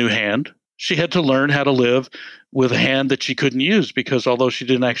didn't get a new hand. She had to learn how to live with a hand that she couldn't use, because although she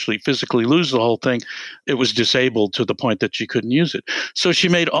didn't actually physically lose the whole thing, it was disabled to the point that she couldn't use it. So she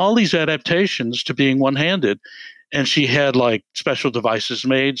made all these adaptations to being one-handed. And she had like special devices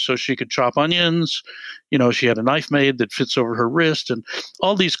made so she could chop onions. She had a knife made that fits over her wrist, and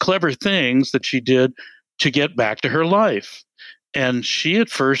all these clever things that she did to get back to her life. And she at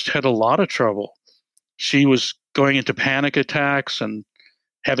first had a lot of trouble. She was going into panic attacks and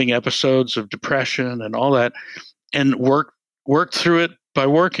having episodes of depression and all that, and worked through it by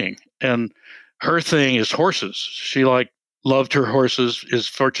working. And her thing is horses. She loved her horses, is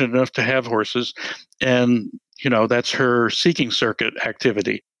fortunate enough to have horses. And that's her seeking circuit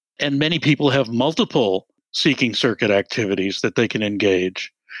activity. And many people have multiple seeking circuit activities that they can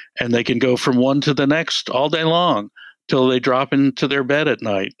engage. And they can go from one to the next all day long till they drop into their bed at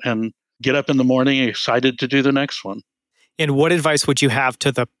night and get up in the morning excited to do the next one. And what advice would you have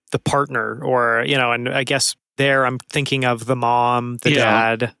to the partner, or, and I guess there I'm thinking of the mom, the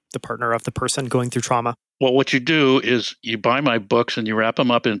dad, the partner of the person going through trauma? Well, what you do is you buy my books and you wrap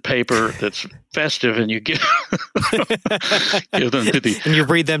them up in paper that's festive, and you give them to and you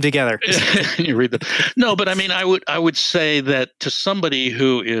read them together. You read them. No, but I mean, I would say that to somebody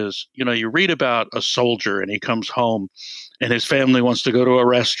who is, you read about a soldier and he comes home and his family wants to go to a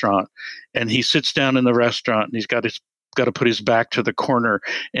restaurant, and he sits down in the restaurant and he's got to put his back to the corner,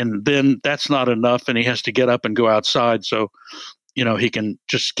 and then that's not enough, and he has to get up and go outside so he can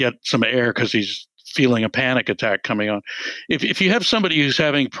just get some air because he's feeling a panic attack coming on. If you have somebody who's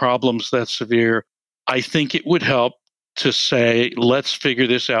having problems that severe, I think it would help to say, let's figure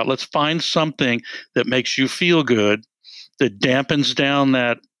this out. Let's find something that makes you feel good, that dampens down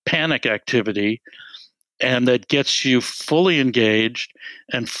that panic activity, and that gets you fully engaged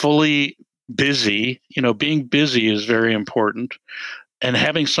and fully busy. Being busy is very important, and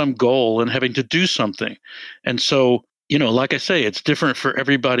having some goal and having to do something. And so, like I say, it's different for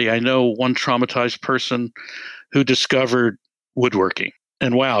everybody. I know one traumatized person who discovered woodworking,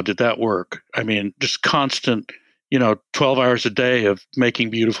 and wow, did that work? I mean, just constant, 12 hours a day of making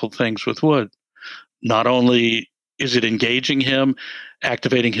beautiful things with wood. Not only is it engaging him,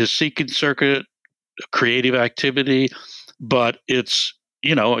 activating his seeking circuit, creative activity, but it's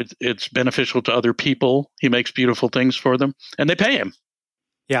beneficial to other people. He makes beautiful things for them, and they pay him.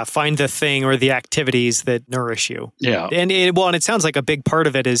 Yeah, find the thing or the activities that nourish you. Yeah. And it sounds like a big part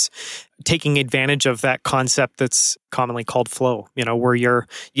of it is taking advantage of that concept that's commonly called flow, where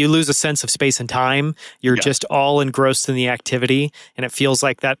you lose a sense of space and time. You're just all engrossed in the activity, and it feels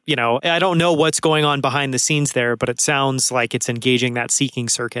like that, I don't know what's going on behind the scenes there, but it sounds like it's engaging that seeking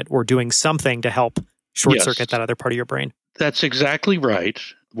circuit or doing something to help short circuit that other part of your brain. That's exactly right.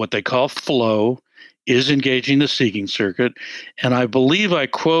 What they call flow is engaging the seeking circuit. And I believe I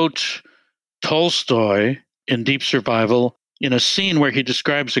quote Tolstoy in Deep Survival in a scene where he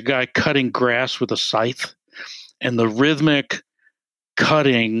describes a guy cutting grass with a scythe, and the rhythmic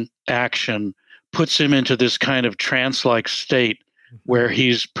cutting action puts him into this kind of trance-like state where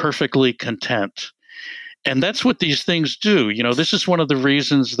he's perfectly content. And that's what these things do. This is one of the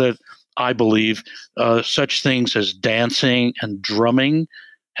reasons that I believe such things as dancing and drumming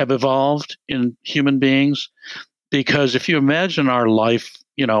have evolved in human beings. Because if you imagine our life,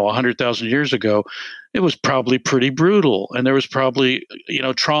 100,000 years ago, it was probably pretty brutal. And there was probably,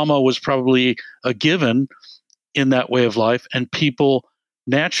 trauma was probably a given in that way of life. And people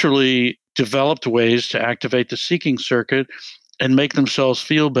naturally developed ways to activate the seeking circuit and make themselves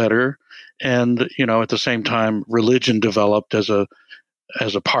feel better. And, at the same time, religion developed as a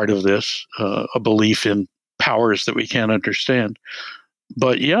part of this, a belief in powers that we can't understand.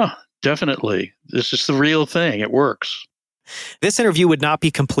 But yeah, definitely, this is the real thing. It works. This interview would not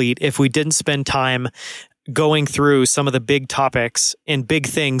be complete if we didn't spend time going through some of the big topics and big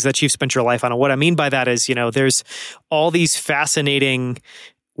things that you've spent your life on. And what I mean by that is, there's all these fascinating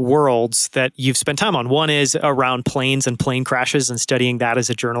worlds that you've spent time on. One is around planes and plane crashes and studying that as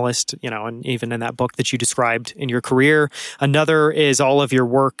a journalist, and even in that book that you described in your career. Another is all of your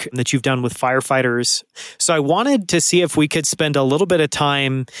work that you've done with firefighters. So I wanted to see if we could spend a little bit of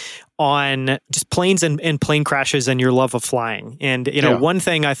time on just planes and plane crashes and your love of flying. And, one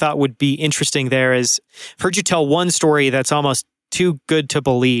thing I thought would be interesting there is I've heard you tell one story that's almost too good to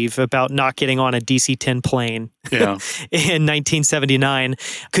believe about not getting on a DC-10 plane in 1979.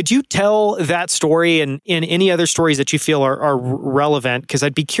 Could you tell that story and any other stories that you feel are relevant? Because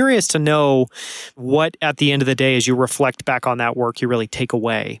I'd be curious to know what, at the end of the day, as you reflect back on that work, you really take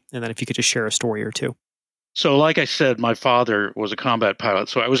away. And then if you could just share a story or two. So like I said, my father was a combat pilot,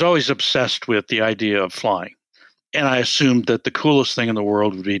 so I was always obsessed with the idea of flying. And I assumed that the coolest thing in the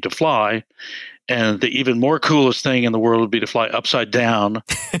world would be to fly. And the even more coolest thing in the world would be to fly upside down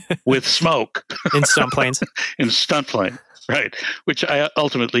with smoke. In stunt planes. In stunt plane, right. Which I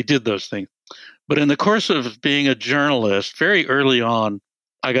ultimately did those things. But in the course of being a journalist, very early on,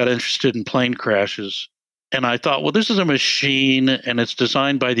 I got interested in plane crashes. And I thought, well, this is a machine and it's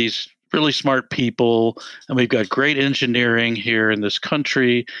designed by these really smart people. And we've got great engineering here in this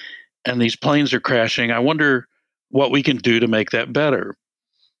country. And these planes are crashing. I wonder what we can do to make that better.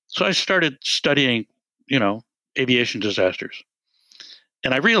 So I started studying, aviation disasters.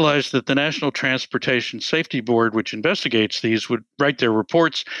 And I realized that the National Transportation Safety Board, which investigates these, would write their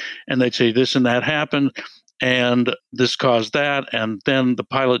reports and they'd say this and that happened and this caused that. And then the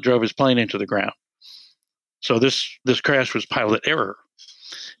pilot drove his plane into the ground. So this crash was pilot error.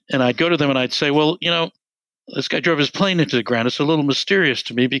 And I'd go to them and I'd say, well, this guy drove his plane into the ground. It's a little mysterious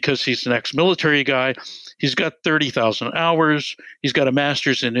to me because he's an ex-military guy. He's got 30,000 hours. He's got a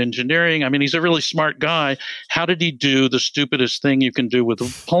master's in engineering. I mean, he's a really smart guy. How did he do the stupidest thing you can do with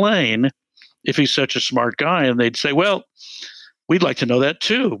a plane if he's such a smart guy? And they'd say, well, we'd like to know that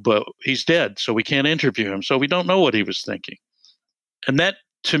too, but he's dead, so we can't interview him. So we don't know what he was thinking. And that,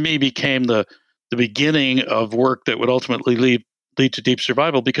 to me, became the beginning of work that would ultimately lead to deep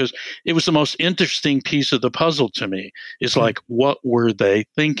survival, because it was the most interesting piece of the puzzle to me. It's like, what were they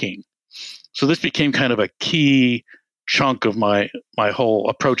thinking? So this became kind of a key chunk of my whole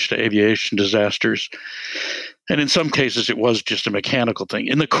approach to aviation disasters. And in some cases, it was just a mechanical thing.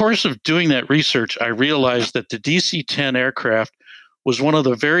 In the course of doing that research, I realized that the DC-10 aircraft was one of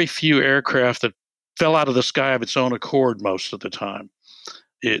the very few aircraft that fell out of the sky of its own accord most of the time.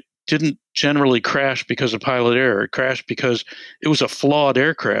 It didn't generally crash because of pilot error. It crashed because it was a flawed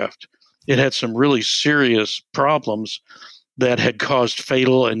aircraft. It had some really serious problems that had caused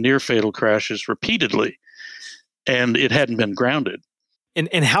fatal and near-fatal crashes repeatedly, and it hadn't been grounded.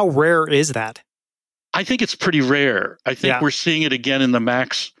 And how rare is that? I think it's pretty rare. I think we're seeing it again in the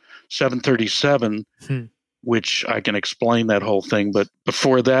MAX 737, which I can explain that whole thing. But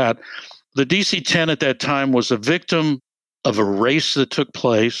before that, the DC-10 at that time was a victim of a race that took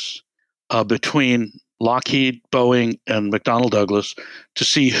place between Lockheed, Boeing, and McDonnell Douglas to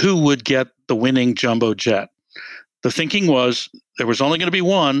see who would get the winning jumbo jet. The thinking was there was only going to be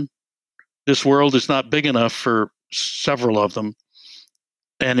one. This world is not big enough for several of them.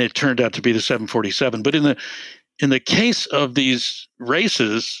 And it turned out to be the 747. But in the case of these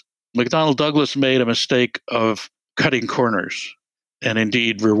races, McDonnell Douglas made a mistake of cutting corners and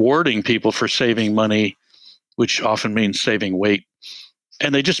indeed rewarding people for saving money, which often means saving weight.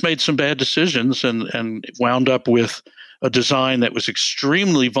 And they just made some bad decisions and wound up with a design that was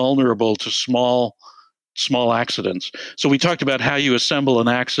extremely vulnerable to small accidents. So we talked about how you assemble an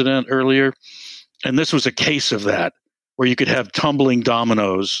accident earlier, and this was a case of that, where you could have tumbling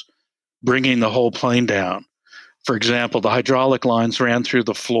dominoes bringing the whole plane down. For example, the hydraulic lines ran through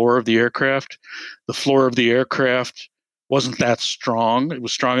the floor of the aircraft. The floor of the aircraft wasn't that strong. It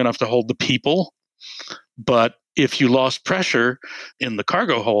was strong enough to hold the people, but if you lost pressure in the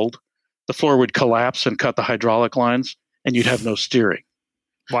cargo hold, the floor would collapse and cut the hydraulic lines, and you'd have no steering.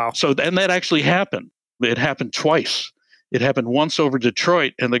 Wow. So, and that actually happened. It happened twice. It happened once over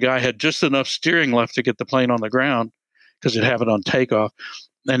Detroit, and the guy had just enough steering left to get the plane on the ground because it happened on takeoff.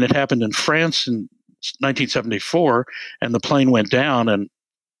 And it happened in France in 1974, and the plane went down, and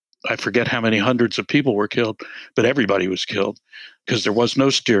I forget how many hundreds of people were killed, but everybody was killed because there was no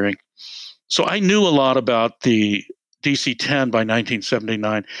steering. So I knew a lot about the DC-10 by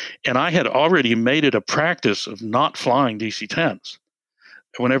 1979, and I had already made it a practice of not flying DC-10s.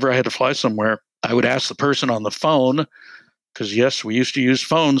 Whenever I had to fly somewhere, I would ask the person on the phone because yes, we used to use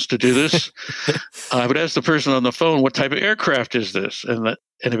phones to do this. I would ask the person on the phone, what type of aircraft is this? And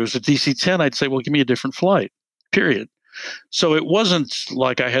if it was a DC-10, I'd say, well, give me a different flight, period. So it wasn't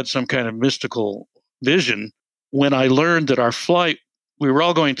like I had some kind of mystical vision. When I learned that our flight, we were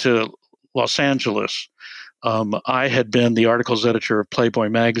all going to Los Angeles. I had been the articles editor of Playboy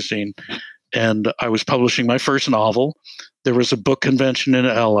magazine, and I was publishing my first novel. There was a book convention in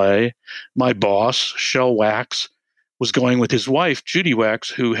LA. My boss, Shel Wax, was going with his wife, Judy Wax,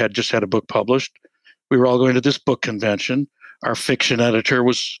 who had just had a book published. We were all going to this book convention. Our fiction editor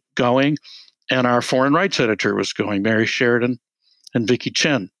was going, and our foreign rights editor was going, Mary Sheridan and Vicki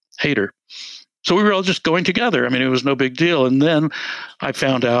Chen, Hader. So we were all just going together. I mean, it was no big deal. And then I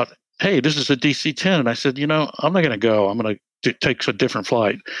found out, hey, this is a DC-10. And I said, I'm not going to go. I'm going to take a different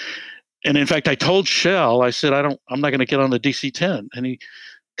flight. And in fact, I told Shel, I said, I'm not going to get on the DC-10. And he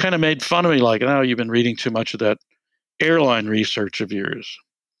kind of made fun of me like, oh, you've been reading too much of that airline research of yours.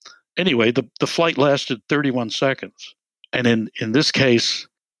 Anyway, the flight lasted 31 seconds. And in this case,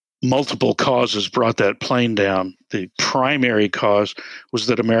 multiple causes brought that plane down. The primary cause was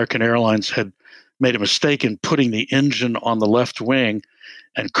that American Airlines had made a mistake in putting the engine on the left wing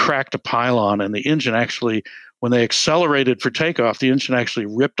and cracked a pylon. And the engine actually, when they accelerated for takeoff, the engine actually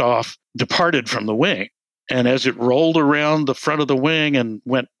departed from the wing. And as it rolled around the front of the wing and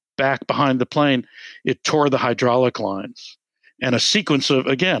went back behind the plane, it tore the hydraulic lines. And a sequence of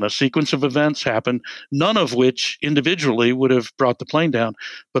events happened, none of which individually would have brought the plane down,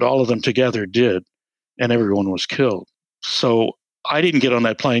 but all of them together did. And everyone was killed. So I didn't get on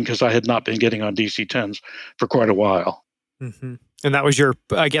that plane because I had not been getting on DC-10s for quite a while. Mm-hmm. And that was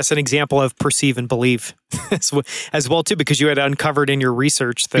I guess, an example of perceive and believe as well, too, because you had uncovered in your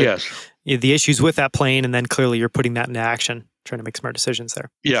research the issues with that plane, and then clearly you're putting that into action, trying to make smart decisions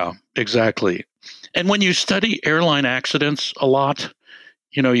there. Yeah, exactly. And when you study airline accidents a lot,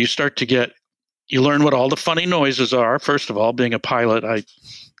 you start to you learn what all the funny noises are. First of all, being a pilot, I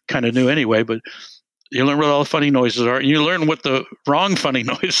kind of knew anyway, but you learn what all the funny noises are, and you learn what the wrong funny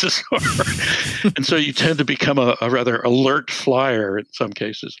noises are. And so you tend to become a rather alert flyer in some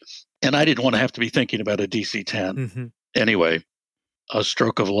cases. And I didn't want to have to be thinking about a DC-10. Mm-hmm. Anyway, a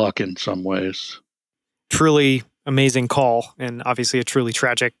stroke of luck in some ways. Truly amazing call, and obviously a truly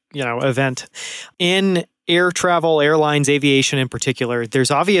tragic, event. In air travel, airlines, aviation in particular,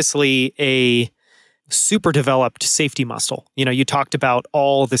 there's obviously a super developed safety muscle. You talked about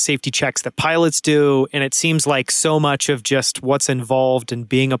all the safety checks that pilots do, and it seems like so much of just what's involved in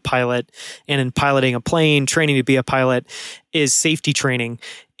being a pilot and in piloting a plane, training to be a pilot, is safety training.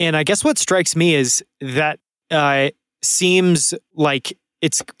 And I guess what strikes me is that seems like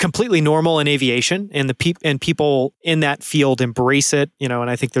it's completely normal in aviation, and people in that field embrace it, and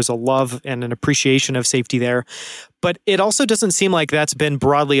I think there's a love and an appreciation of safety there. But it also doesn't seem like that's been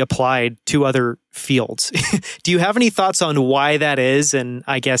broadly applied to other fields. Do you have any thoughts on why that is? And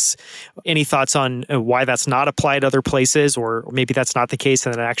I guess any thoughts on why that's not applied other places, or maybe that's not the case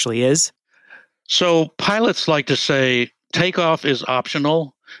and it actually is? So pilots like to say takeoff is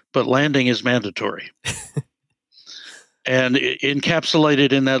optional, but landing is mandatory. And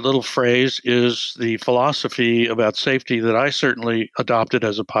encapsulated in that little phrase is the philosophy about safety that I certainly adopted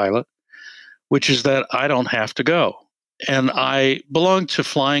as a pilot, which is that I don't have to go. And I belong to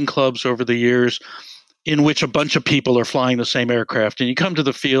flying clubs over the years in which a bunch of people are flying the same aircraft. And you come to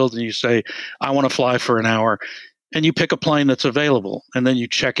the field and you say, I want to fly for an hour. And you pick a plane that's available. And then you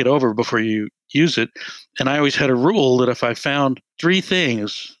check it over before you use it. And I always had a rule that if I found 3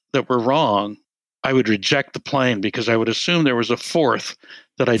 things that were wrong, I would reject the plane because I would assume there was a 4th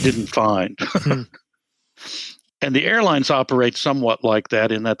that I didn't find. And the airlines operate somewhat like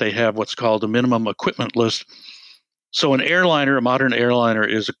that in that they have what's called a minimum equipment list. So a modern airliner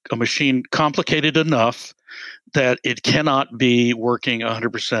is a machine complicated enough that it cannot be working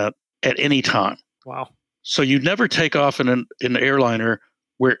 100% at any time. Wow. So you never take off in an airliner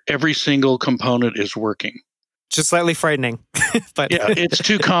where every single component is working. Just slightly frightening. But yeah, it's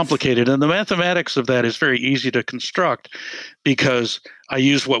too complicated. And the mathematics of that is very easy to construct because I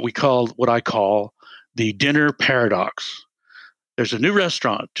use what I call the dinner paradox. There's a new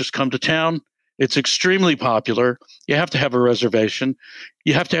restaurant just come to town. It's extremely popular. You have to have a reservation.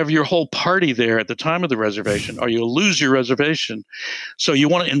 You have to have your whole party there at the time of the reservation, or you'll lose your reservation. So you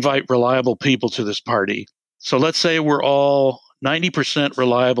want to invite reliable people to this party. So let's say we're all 90%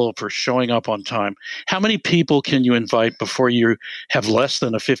 reliable for showing up on time. How many people can you invite before you have less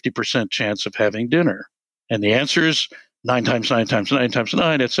than a 50% chance of having dinner? And the answer is 9 times 9 times 9 times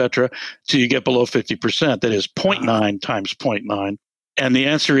 9, et cetera, till you get below 50%. That is 0.9 times 0.9. And the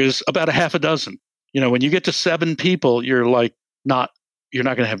answer is about a half a dozen. When you get to 7 people, you're not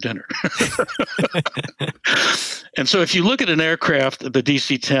going to have dinner. And so if you look at an aircraft, the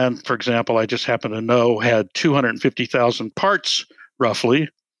DC-10, for example, I just happen to know had 250,000 parts roughly.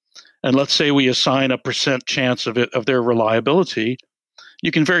 And let's say we assign a % chance of their reliability,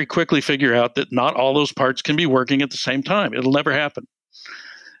 you can very quickly figure out that not all those parts can be working at the same time. It'll never happen.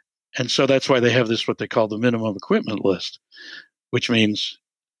 And so that's why they have this, what they call the minimum equipment list, which means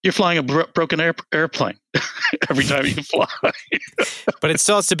you're flying a broken airplane every time you fly. But it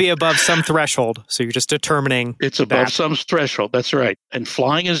still has to be above some threshold. So you're just determining it's above some threshold. That's right. And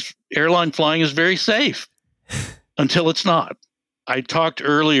airline flying is very safe until it's not. I talked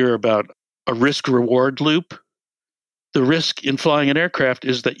earlier about a risk-reward loop. The risk in flying an aircraft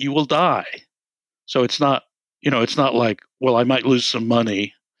is that you will die. So it's not like, well, I might lose some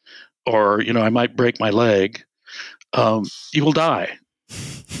money or, I might break my leg. You will die.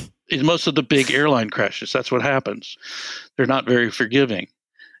 In most of the big airline crashes, that's what happens. They're not very forgiving.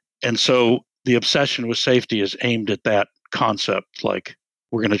 And so the obsession with safety is aimed at that concept, like,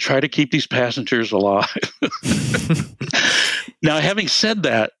 we're going to try to keep these passengers alive. Now, having said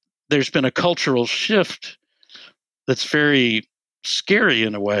that, there's been a cultural shift that's very scary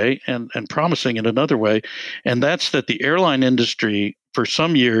in a way and promising in another way. And that's that the airline industry for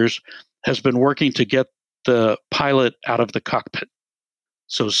some years has been working to get the pilot out of the cockpit.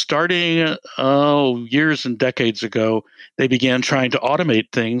 So starting years and decades ago, they began trying to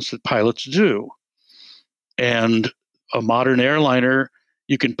automate things that pilots do. And a modern airliner,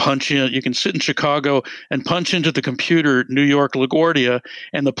 you can sit in Chicago and punch into the computer New York LaGuardia,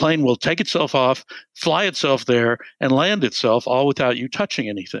 and the plane will take itself off, fly itself there, and land itself all without you touching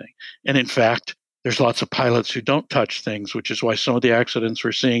anything. And in fact, there's lots of pilots who don't touch things, which is why some of the accidents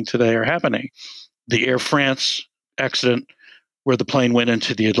we're seeing today are happening. The Air France accident, where the plane went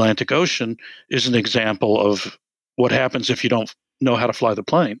into the Atlantic Ocean, is an example of what happens if you don't know how to fly the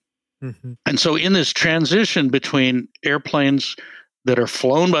plane. Mm-hmm. And so in this transition between airplanes that are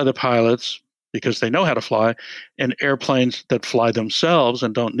flown by the pilots because they know how to fly and airplanes that fly themselves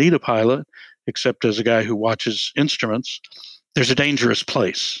and don't need a pilot, except as a guy who watches instruments, there's a dangerous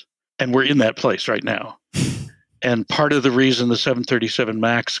place. And we're in that place right now. And part of the reason the 737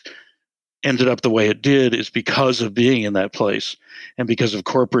 MAX ended up the way it did is because of being in that place and because of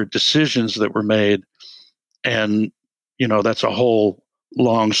corporate decisions that were made. And, that's a whole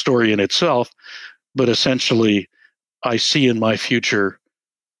long story in itself. But essentially, I see in my future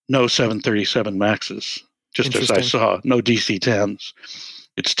no 737 MAXes, just as I saw no DC-10s.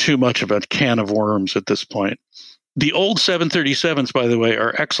 It's too much of a can of worms at this point. The old 737s, by the way,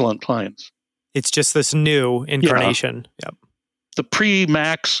 are excellent planes. It's just this new incarnation. Yeah. Yep. The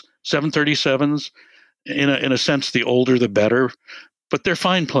pre-MAX 737s, in a sense, the older the better, but they're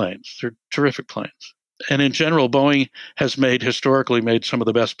fine planes. They're terrific planes. And in general, Boeing has historically made some of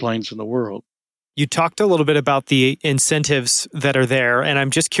the best planes in the world. You talked a little bit about the incentives that are there, and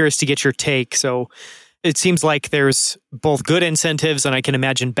I'm just curious to get your take. So it seems like there's both good incentives and I can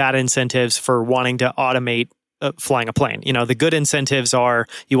imagine bad incentives for wanting to automate flying a plane. The good incentives are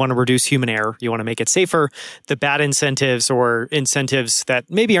you want to reduce human error, you want to make it safer. The bad incentives or incentives that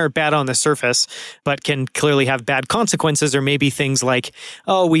maybe aren't bad on the surface, but can clearly have bad consequences are maybe things like,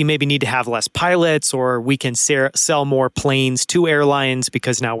 we maybe need to have less pilots, or we can sell more planes to airlines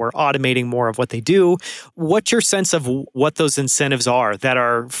because now we're automating more of what they do. What's your sense of what those incentives are that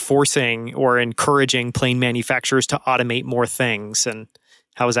are forcing or encouraging plane manufacturers to automate more things, and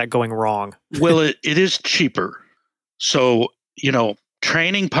how is that going wrong? Well, it is cheaper. So,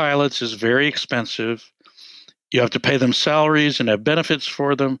 training pilots is very expensive. You have to pay them salaries and have benefits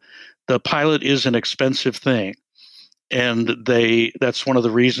for them. The pilot is an expensive thing. And that's one of the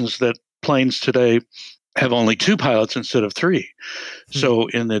reasons that planes today have only 2 pilots instead of 3. Mm-hmm. So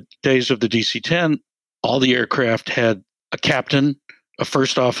in the days of the DC-10, all the aircraft had a captain, a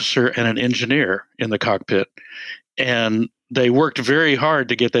first officer, and an engineer in the cockpit. And they worked very hard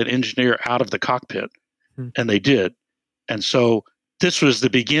to get that engineer out of the cockpit, and they did. And so this was the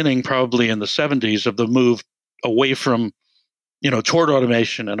beginning, probably in the 70s, of the move away from, toward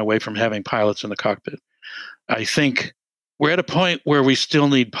automation and away from having pilots in the cockpit. I think we're at a point where we still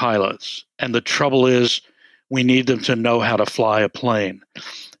need pilots, and the trouble is we need them to know how to fly a plane,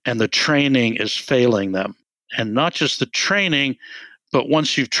 and the training is failing them. And not just the training, but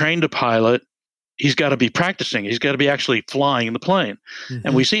once you've trained a pilot, he's got to be practicing. He's got to be actually flying the plane. Mm-hmm.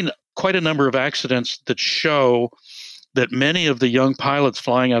 And we've seen quite a number of accidents that show that many of the young pilots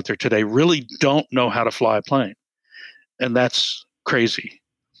flying out there today really don't know how to fly a plane. And that's crazy.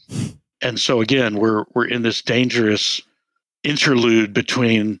 And so again, we're in this dangerous interlude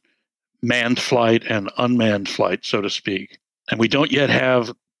between manned flight and unmanned flight, so to speak. And we don't yet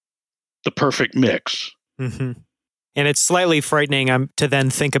have the perfect mix. Mm-hmm. And it's slightly frightening to then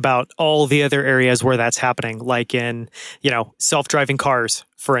think about all the other areas where that's happening, like in, self-driving cars,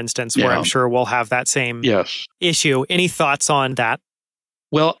 for instance, where I'm sure we'll have that same issue. Any thoughts on that?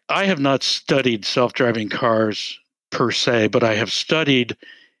 Well, I have not studied self-driving cars per se, but I have studied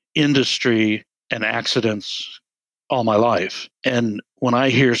industry and accidents all my life. And when I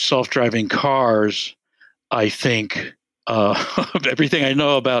hear self-driving cars, I think of everything I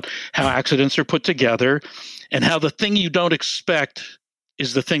know about how accidents are put together and how the thing you don't expect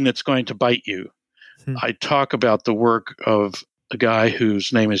is the thing that's going to bite you. I talk about the work of a guy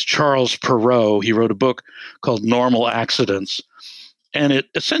whose name is Charles Perrow. He wrote a book called Normal Accidents. And it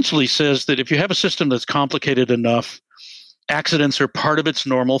essentially says that if you have a system that's complicated enough, accidents are part of its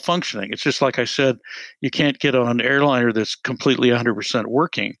normal functioning. It's just like I said, you can't get on an airliner that's completely 100%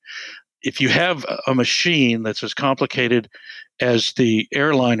 working. If you have a machine that's as complicated as the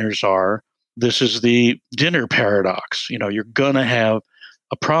airliners are, this is the dinner paradox. You're going to have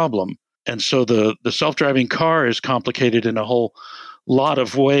a problem. And so the self-driving car is complicated in a whole lot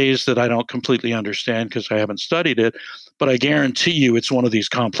of ways that I don't completely understand because I haven't studied it. But I guarantee you it's one of these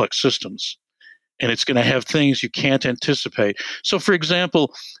complex systems. And it's going to have things you can't anticipate. So, for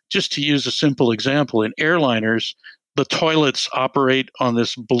example, just to use a simple example, in airliners, the toilets operate on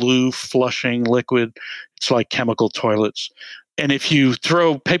this blue flushing liquid. It's like chemical toilets. And if you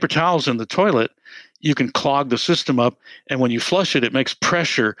throw paper towels in the toilet, you can clog the system up. And when you flush it, it makes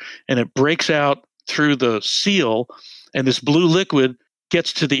pressure and it breaks out through the seal. And this blue liquid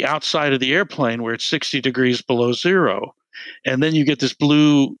gets to the outside of the airplane where it's 60 degrees below zero. And then you get this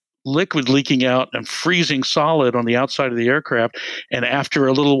blue liquid leaking out and freezing solid on the outside of the aircraft. And after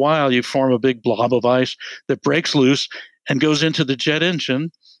a little while, you form a big blob of ice that breaks loose and goes into the jet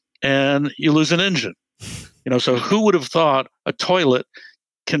engine, and you lose an engine. So who would have thought a toilet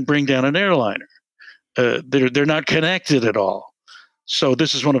can bring down an airliner? They're not connected at all. So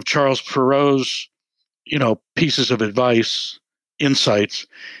this is one of Charles Perrow's, pieces of advice, insights,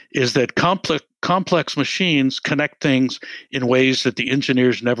 is that complex machines connect things in ways that the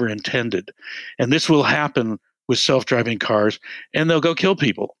engineers never intended. And this will happen with self-driving cars, and they'll go kill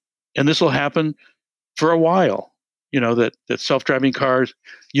people. And this will happen for a while, that self-driving cars,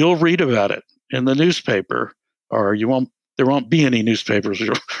 you'll read about it in the newspaper, or there won't be any newspapers.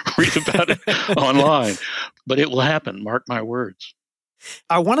 You'll read about it online, but it will happen. Mark my words.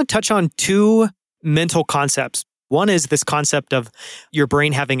 I want to touch on two mental concepts. One is this concept of your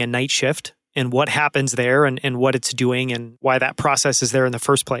brain having a night shift and what happens there and what it's doing and why that process is there in the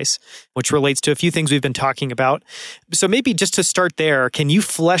first place, which relates to a few things we've been talking about. So maybe just to start there, can you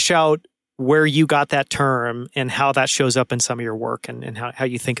flesh out where you got that term and how that shows up in some of your work and how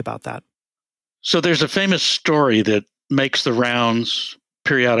you think about that? So there's a famous story that makes the rounds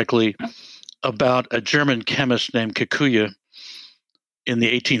periodically about a German chemist named Kikuya in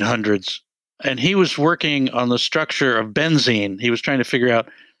the 1800s. And he was working on the structure of benzene. He was trying to figure out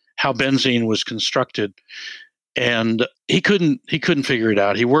how benzene was constructed. And he couldn't figure it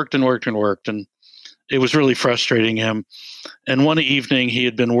out. He worked and worked and worked, and it was really frustrating him. And one evening he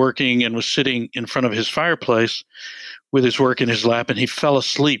had been working and was sitting in front of his fireplace with his work in his lap, and he fell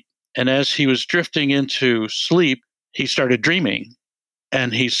asleep. And as he was drifting into sleep, he started dreaming.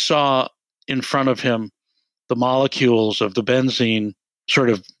 And he saw in front of him the molecules of the benzene sort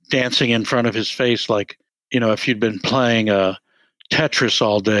of dancing in front of his face, like, if you'd been playing Tetris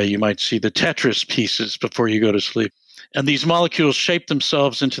all day, you might see the Tetris pieces before you go to sleep. And these molecules shaped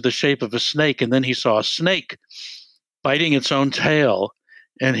themselves into the shape of a snake. And then he saw a snake biting its own tail.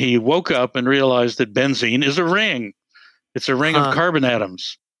 And he woke up and realized that benzene is a ring. It's a ring of carbon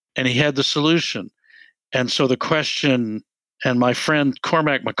atoms. And he had the solution. And so the question, and my friend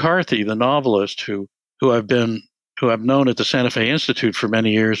Cormac McCarthy, the novelist who I've known at the Santa Fe Institute for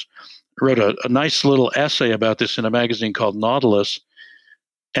many years, wrote a nice little essay about this in a magazine called Nautilus,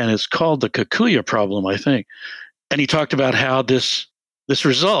 and it's called The Kikuya Problem, I think. And he talked about how this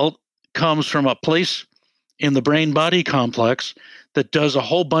result comes from a place in the brain-body complex that does a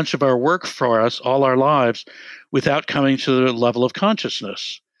whole bunch of our work for us all our lives without coming to the level of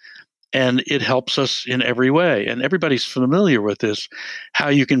consciousness. And it helps us in every way. And everybody's familiar with this, how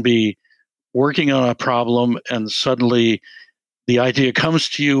you can be working on a problem and suddenly the idea comes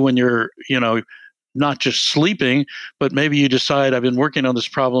to you when you're, not just sleeping, but maybe you decide, I've been working on this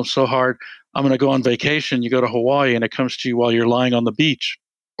problem so hard, I'm going to go on vacation. You go to Hawaii and it comes to you while you're lying on the beach,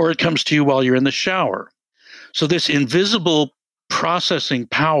 or it comes to you while you're in the shower. So this invisible processing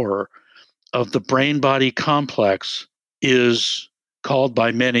power of the brain-body complex is called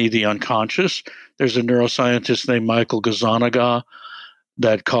by many the unconscious. There's a neuroscientist named Michael Gazzaniga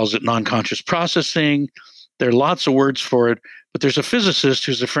that calls it non-conscious processing. There are lots of words for it, but there's a physicist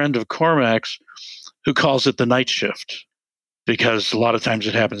who's a friend of Cormac's who calls it the night shift, because a lot of times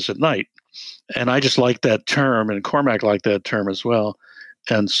it happens at night. And I just like that term, and Cormac liked that term as well.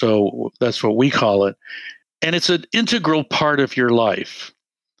 And so that's what we call it. And it's an integral part of your life.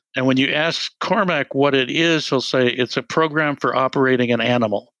 And when you ask Cormac what it is, he'll say it's a program for operating an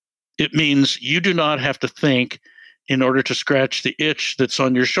animal. It means you do not have to think in order to scratch the itch that's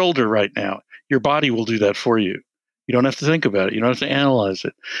on your shoulder right now. Your body will do that for you. You don't have to think about it. You don't have to analyze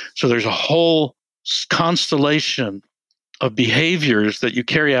it. So there's a whole constellation of behaviors that you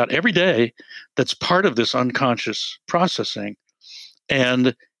carry out every day that's part of this unconscious processing.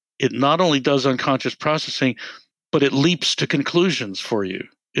 And it not only does unconscious processing, but it leaps to conclusions for you.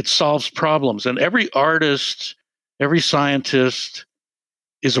 It solves problems. And every artist, every scientist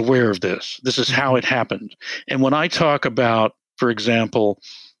is aware of this. This is how it happened. And when I talk about, for example,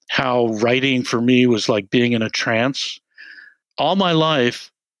 how writing for me was like being in a trance, all my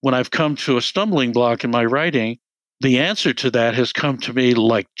life, when I've come to a stumbling block in my writing, the answer to that has come to me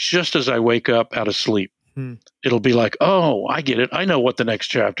like just as I wake up out of sleep. It'll be like, oh, I get it. I know what the next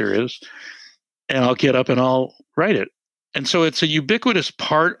chapter is. And I'll get up and I'll write it. And so it's a ubiquitous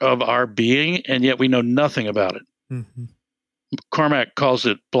part of our being, and yet we know nothing about it. Mm-hmm. Cormac calls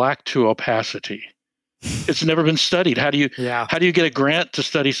it black to opacity. It's never been studied. How do you get a grant to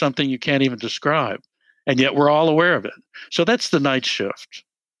study something you can't even describe? And yet we're all aware of it. So that's the night shift,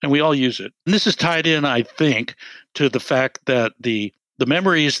 and we all use it. And this is tied in, I think, to the fact that the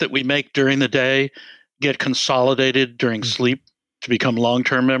memories that we make during the day get consolidated during sleep to become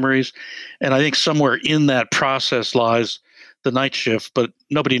long-term memories. And I think somewhere in that process lies the night shift, but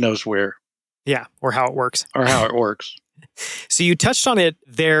nobody knows where. Yeah, or how it works. So you touched on it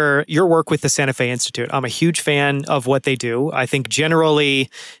there, your work with the Santa Fe Institute. I'm a huge fan of what they do. I think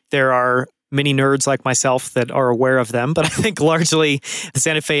generally there are many nerds like myself that are aware of them, but I think largely the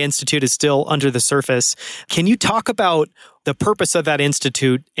Santa Fe Institute is still under the surface. Can you talk about the purpose of that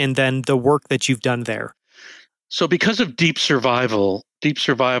institute and then the work that you've done there? So because of deep survival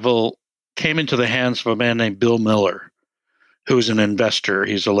came into the hands of a man named Bill Miller, who is an investor.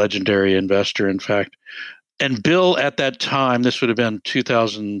 He's a legendary investor, in fact. And Bill, at that time, this would have been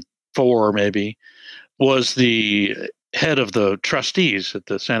 2004 maybe, was the head of the trustees at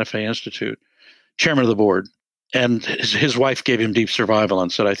the Santa Fe Institute, chairman of the board. And his wife gave him Deep Survival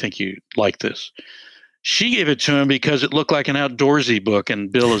and said, I think you like this. She gave it to him because it looked like an outdoorsy book,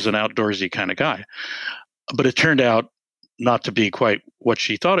 and Bill is an outdoorsy kind of guy. But it turned out not to be quite what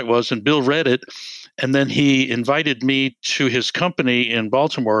she thought it was. And Bill read it, and then he invited me to his company in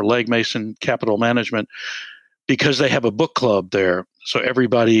Baltimore, Legg Mason Capital Management, because they have a book club there. So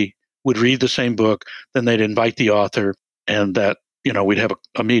everybody would read the same book, then they'd invite the author, and that, we'd have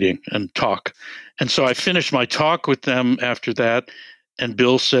a meeting and talk. And so I finished my talk with them after that, and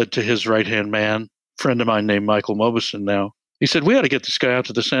Bill said to his right-hand man, friend of mine named Michael Mauboussin now, he said, we ought to get this guy out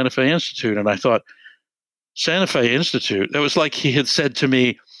to the Santa Fe Institute. And I thought, Santa Fe Institute? That was like he had said to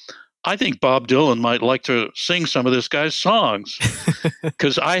me, I think Bob Dylan might like to sing some of this guy's songs,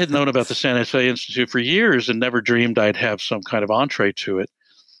 because I had known about the Santa Fe Institute for years and never dreamed I'd have some kind of entree to it.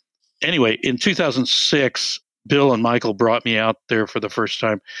 Anyway, in 2006, Bill and Michael brought me out there for the first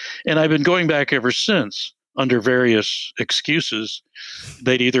time, and I've been going back ever since under various excuses.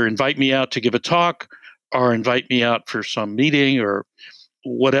 They'd either invite me out to give a talk or invite me out for some meeting or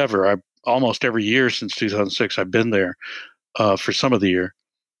whatever. Almost every year since 2006, I've been there for some of the year.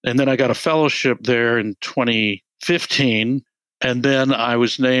 And then I got a fellowship there in 2015. And then I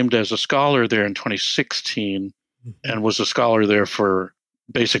was named as a scholar there in 2016 and was a scholar there for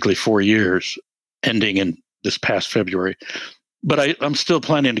basically 4 years, ending in this past February. But I'm still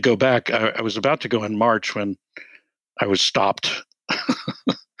planning to go back. I was about to go in March when I was stopped.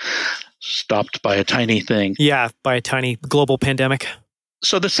 Stopped by a tiny thing. Yeah, by a tiny global pandemic.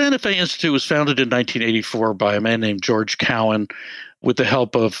 So the Santa Fe Institute was founded in 1984 by a man named George Cowan with the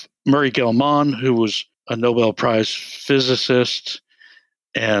help of Murray Gell-Mann, who was a Nobel Prize physicist,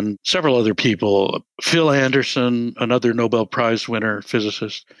 and several other people. Phil Anderson, another Nobel Prize winner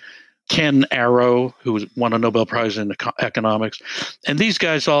physicist. Ken Arrow, who won a Nobel Prize in economics. And these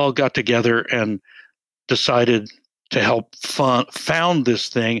guys all got together and decided to help found this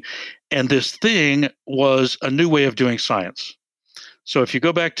thing. And this thing was a new way of doing science. So if you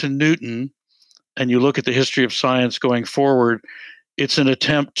go back to Newton and you look at the history of science going forward, it's an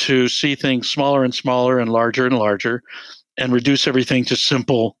attempt to see things smaller and smaller and larger and reduce everything to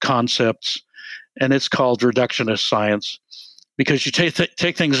simple concepts. And it's called reductionist science because you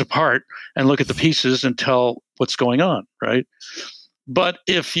take things apart and look at the pieces and tell what's going on, right? But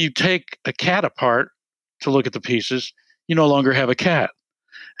if you take a cat apart to look at the pieces, you no longer have a cat.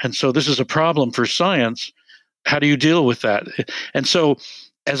 And so this is a problem for science. How do you deal with that? And so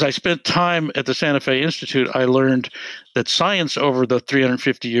as I spent time at the Santa Fe Institute, I learned that science over the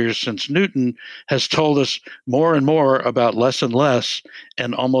 350 years since Newton has told us more and more about less and less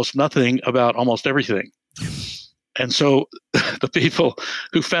and almost nothing about almost everything. And so the people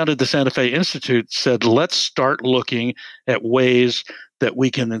who founded the Santa Fe Institute said, let's start looking at ways that we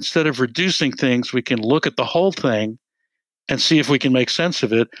can, instead of reducing things, we can look at the whole thing and see if we can make sense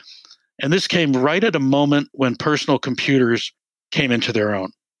of it. And this came right at a moment when personal computers came into their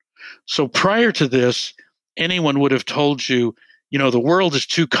own. So prior to this, anyone would have told you, the world is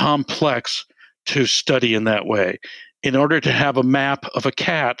too complex to study in that way. In order to have a map of a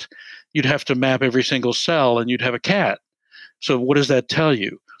cat, you'd have to map every single cell and you'd have a cat. So what does that tell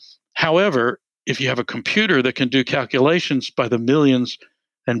you? However, if you have a computer that can do calculations by the millions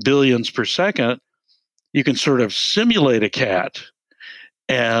and billions per second, you can sort of simulate a cat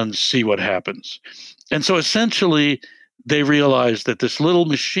and see what happens. And so essentially, they realized that this little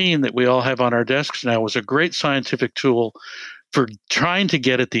machine that we all have on our desks now was a great scientific tool for trying to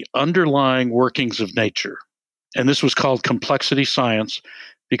get at the underlying workings of nature. And this was called complexity science,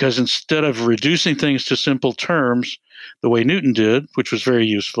 because instead of reducing things to simple terms the way Newton did, which was very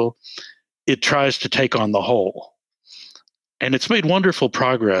useful, it tries to take on the whole. And it's made wonderful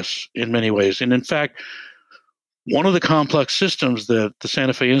progress in many ways. And in fact, one of the complex systems that the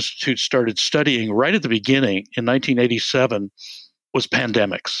Santa Fe Institute started studying right at the beginning in 1987 was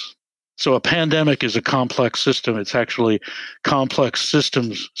pandemics. So a pandemic is a complex system. It's actually complex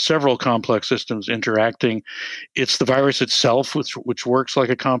systems, several complex systems interacting. It's the virus itself, which works like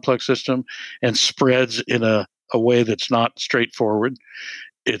a complex system and spreads in a way that's not straightforward.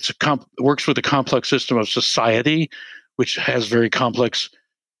 It works with a complex system of society, which has very complex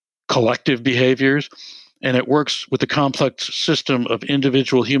collective behaviors. And it works with the complex system of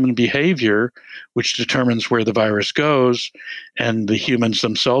individual human behavior, which determines where the virus goes, and the humans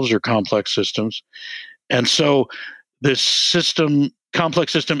themselves are complex systems. And so this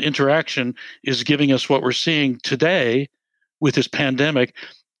complex system interaction is giving us what we're seeing today with this pandemic.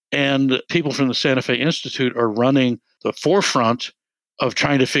 And people from the Santa Fe Institute are running the forefront of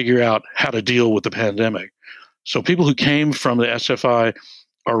trying to figure out how to deal with the pandemic. So people who came from the SFI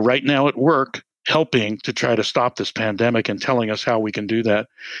are right now at work helping to try to stop this pandemic and telling us how we can do that.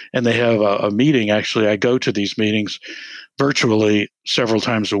 And they have a meeting. Actually, I go to these meetings virtually several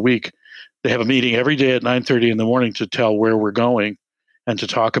times a week. They have a meeting every day at 9:30 in the morning to tell where we're going and to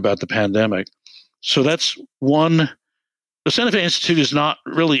talk about the pandemic. So that's one. The Santa Fe Institute is not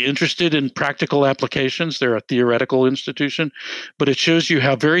really interested in practical applications. They're a theoretical institution, but it shows you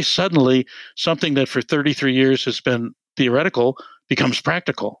how very suddenly something that for 33 years has been theoretical becomes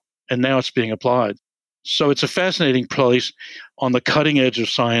practical. And now it's being applied. So it's a fascinating place on the cutting edge of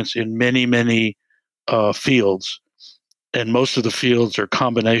science in many, many fields. And most of the fields are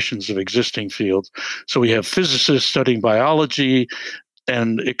combinations of existing fields. So we have physicists studying biology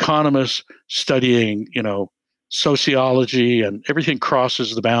and economists studying, sociology, and everything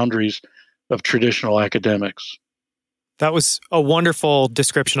crosses the boundaries of traditional academics. That was a wonderful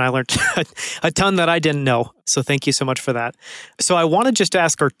description. I learned a ton that I didn't know. So thank you so much for that. So I want to just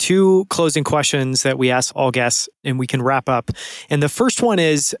ask our two closing questions that we ask all guests, and we can wrap up. And the first one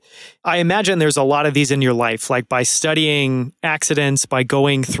is, I imagine there's a lot of these in your life, like by studying accidents, by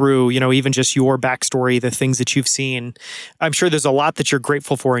going through, even just your backstory, the things that you've seen. I'm sure there's a lot that you're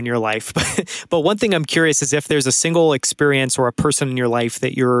grateful for in your life. But one thing I'm curious is if there's a single experience or a person in your life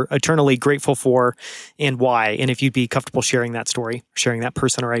that you're eternally grateful for and why, and if you'd be comfortable sharing that story, sharing that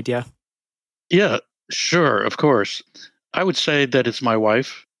person or idea. Yeah. Sure, of course. I would say that it's my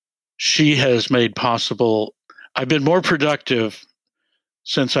wife. She has made possible, I've been more productive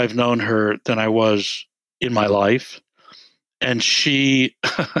since I've known her than I was in my life. And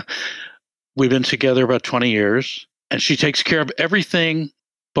we've been together about 20 years, and she takes care of everything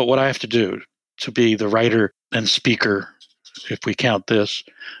but what I have to do to be the writer and speaker, if we count this,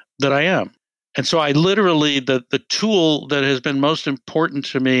 that I am. And so I literally, the tool that has been most important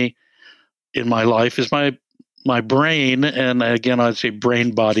to me in my life is my brain, and again, I'd say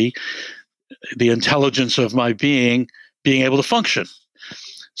brain body, the intelligence of my being able to function.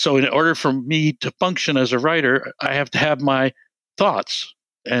 So in order for me to function as a writer, I have to have my thoughts,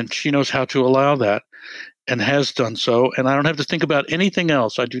 and she knows how to allow that and has done so. And I don't have to think about anything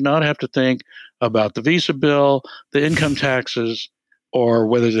else. I do not have to think about the visa bill, the income taxes, or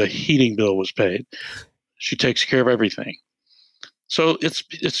whether the heating bill was paid. She takes care of everything. So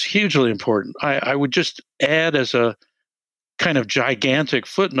it's hugely important. I would just add as a kind of gigantic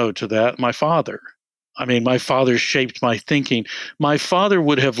footnote to that, my father. I mean, my father shaped my thinking. My father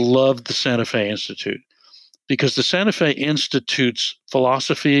would have loved the Santa Fe Institute because the Santa Fe Institute's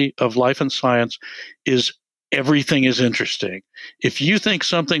philosophy of life and science is everything is interesting. If you think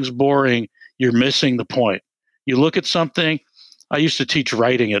something's boring, you're missing the point. You look at something. I used to teach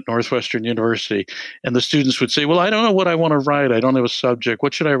writing at Northwestern University, and the students would say, well, I don't know what I want to write. I don't have a subject.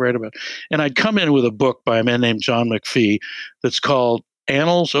 What should I write about? And I'd come in with a book by a man named John McPhee that's called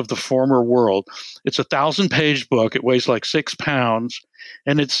Annals of the Former World. It's a 1,000-page book. It weighs like 6 pounds.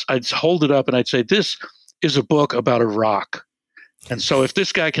 And I'd hold it up and I'd say, this is a book about a rock. And so if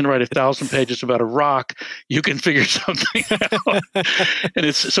this guy can write 1,000 pages about a rock, you can figure something out. And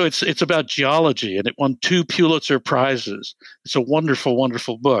it's about geology, and it won 2 Pulitzer Prizes. It's a wonderful,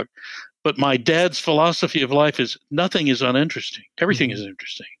 wonderful book. But my dad's philosophy of life is nothing is uninteresting. Everything is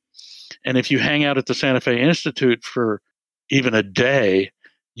interesting. And if you hang out at the Santa Fe Institute for even a day,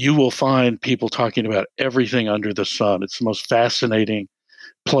 you will find people talking about everything under the sun. It's the most fascinating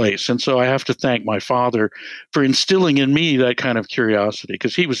place. And so I have to thank my father for instilling in me that kind of curiosity,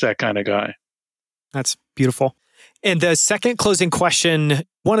 because he was that kind of guy. That's beautiful. And the second closing question,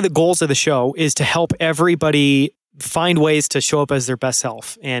 one of the goals of the show is to help everybody find ways to show up as their best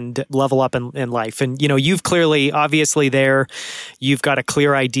self and level up in life. And, you've clearly, obviously you've got a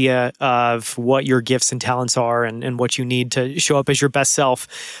clear idea of what your gifts and talents are and what you need to show up as your best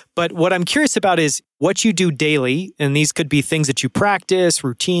self. But what I'm curious about is what you do daily. And these could be things that you practice,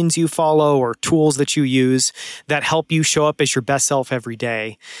 routines you follow, or tools that you use that help you show up as your best self every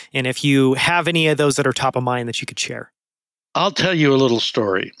day. And if you have any of those that are top of mind that you could share. I'll tell you a little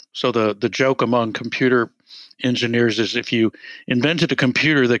story. So the joke among computer engineers is if you invented a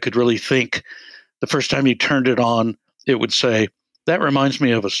computer that could really think, the first time you turned it on, it would say, that reminds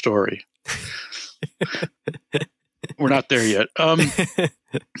me of a story. We're not there yet.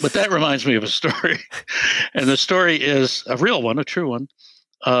 But that reminds me of a story. And the story is a real one, a true one.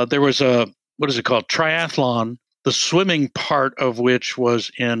 There was triathlon, the swimming part of which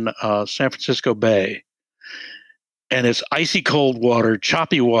was in San Francisco Bay. And it's icy cold water,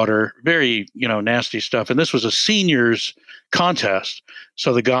 choppy water, very, nasty stuff. And this was a seniors contest.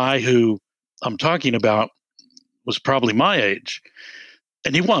 So the guy who I'm talking about was probably my age,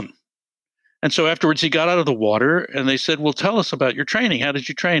 and he won. And so afterwards he got out of the water and they said, well, tell us about your training. How did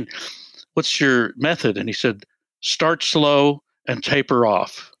you train? What's your method? And he said, start slow and taper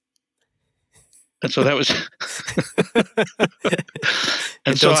off. And so that was,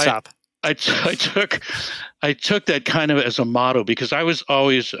 and so don't stop. I took that kind of as a motto, because I was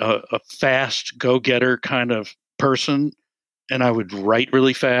always a fast go-getter kind of person, and I would write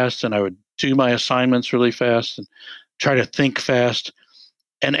really fast, and I would do my assignments really fast, and try to think fast.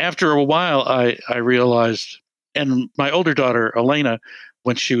 And after a while, I realized, and my older daughter, Elena,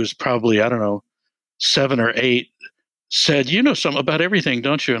 when she was probably, 7 or 8, said, you know something about everything,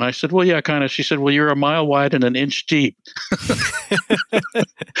 don't you? And I said, well, yeah, kind of. She said, well, you're a mile wide and an inch deep.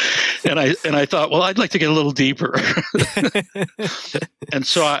 And I thought, well, I'd like to get a little deeper. And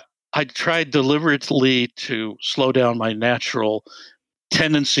so I tried deliberately to slow down my natural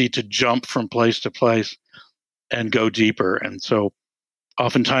tendency to jump from place to place and go deeper. And so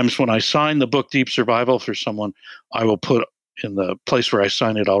oftentimes when I sign the book Deep Survival for someone, I will put in the place where I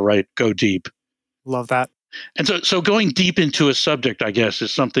sign it, I'll write, go deep. Love that. And so going deep into a subject, I guess,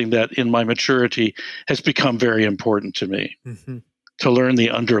 is something that in my maturity has become very important to me, to learn the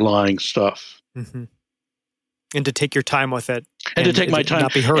underlying stuff. Mm-hmm. And to take your time with it. And to take my time.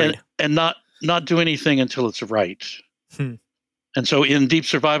 Not be hurried. And not do anything until it's right. And so in Deep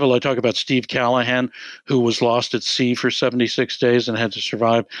Survival, I talk about Steve Callahan, who was lost at sea for 76 days and had to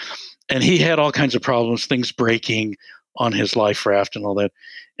survive. And he had all kinds of problems, things breaking on his life raft and all that.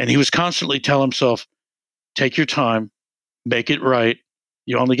 And he was constantly telling himself, take your time, make it right.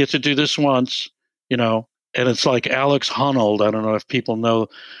 You only get to do this once, and it's like Alex Honnold. I don't know if people know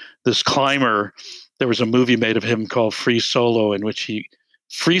this climber. There was a movie made of him called Free Solo, in which he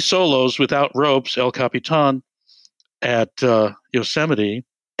free solos without ropes, El Capitan, at Yosemite.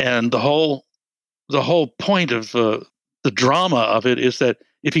 And the whole point of the drama of it is that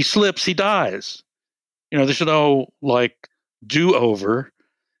if he slips, he dies. There's no do-over.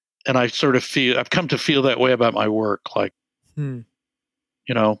 And I've come to feel that way about my work, make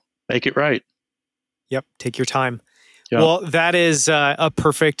it right. Yep. Take your time. Yeah. Well, that is a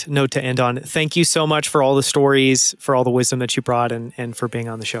perfect note to end on. Thank you so much for all the stories, for all the wisdom that you brought, and for being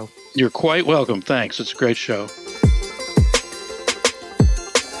on the show. You're quite welcome. Thanks. It's a great show.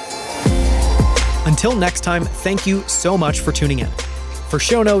 Until next time, thank you so much for tuning in. For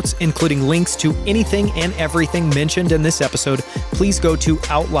show notes, including links to anything and everything mentioned in this episode, please go to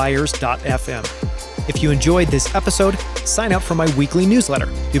outliers.fm. If you enjoyed this episode, sign up for my weekly newsletter.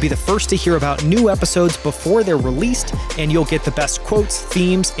 You'll be the first to hear about new episodes before they're released, and you'll get the best quotes,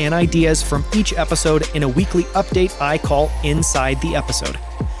 themes, and ideas from each episode in a weekly update I call Inside the Episode.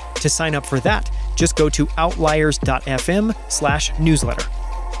 To sign up for that, just go to outliers.fm/newsletter.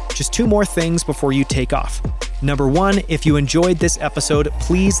 Just 2 more things before you take off. Number 1, if you enjoyed this episode,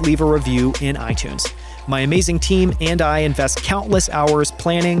 please leave a review in iTunes. My amazing team and I invest countless hours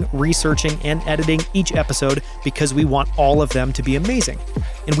planning, researching, and editing each episode because we want all of them to be amazing.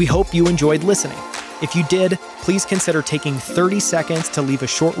 And we hope you enjoyed listening. If you did, please consider taking 30 seconds to leave a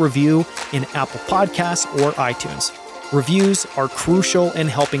short review in Apple Podcasts or iTunes. Reviews are crucial in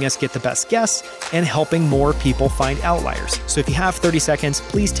helping us get the best guests and helping more people find Outliers. So if you have 30 seconds,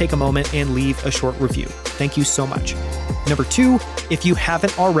 please take a moment and leave a short review. Thank you so much. Number 2, if you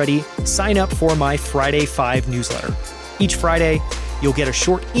haven't already, sign up for my Friday 5 newsletter. Each Friday, you'll get a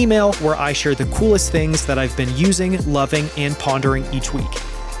short email where I share the coolest things that I've been using, loving, and pondering each week.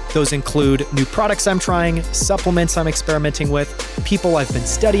 Those include new products I'm trying, supplements I'm experimenting with, people I've been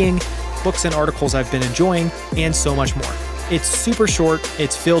studying, books and articles I've been enjoying, and so much more. It's super short,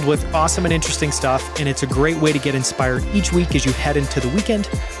 it's filled with awesome and interesting stuff, and it's a great way to get inspired each week as you head into the weekend.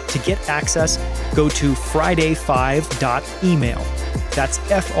 To get access, go to friday5.email. That's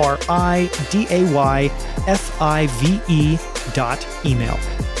FRIDAYFIVE.email.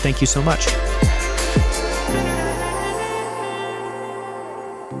 Thank you so much.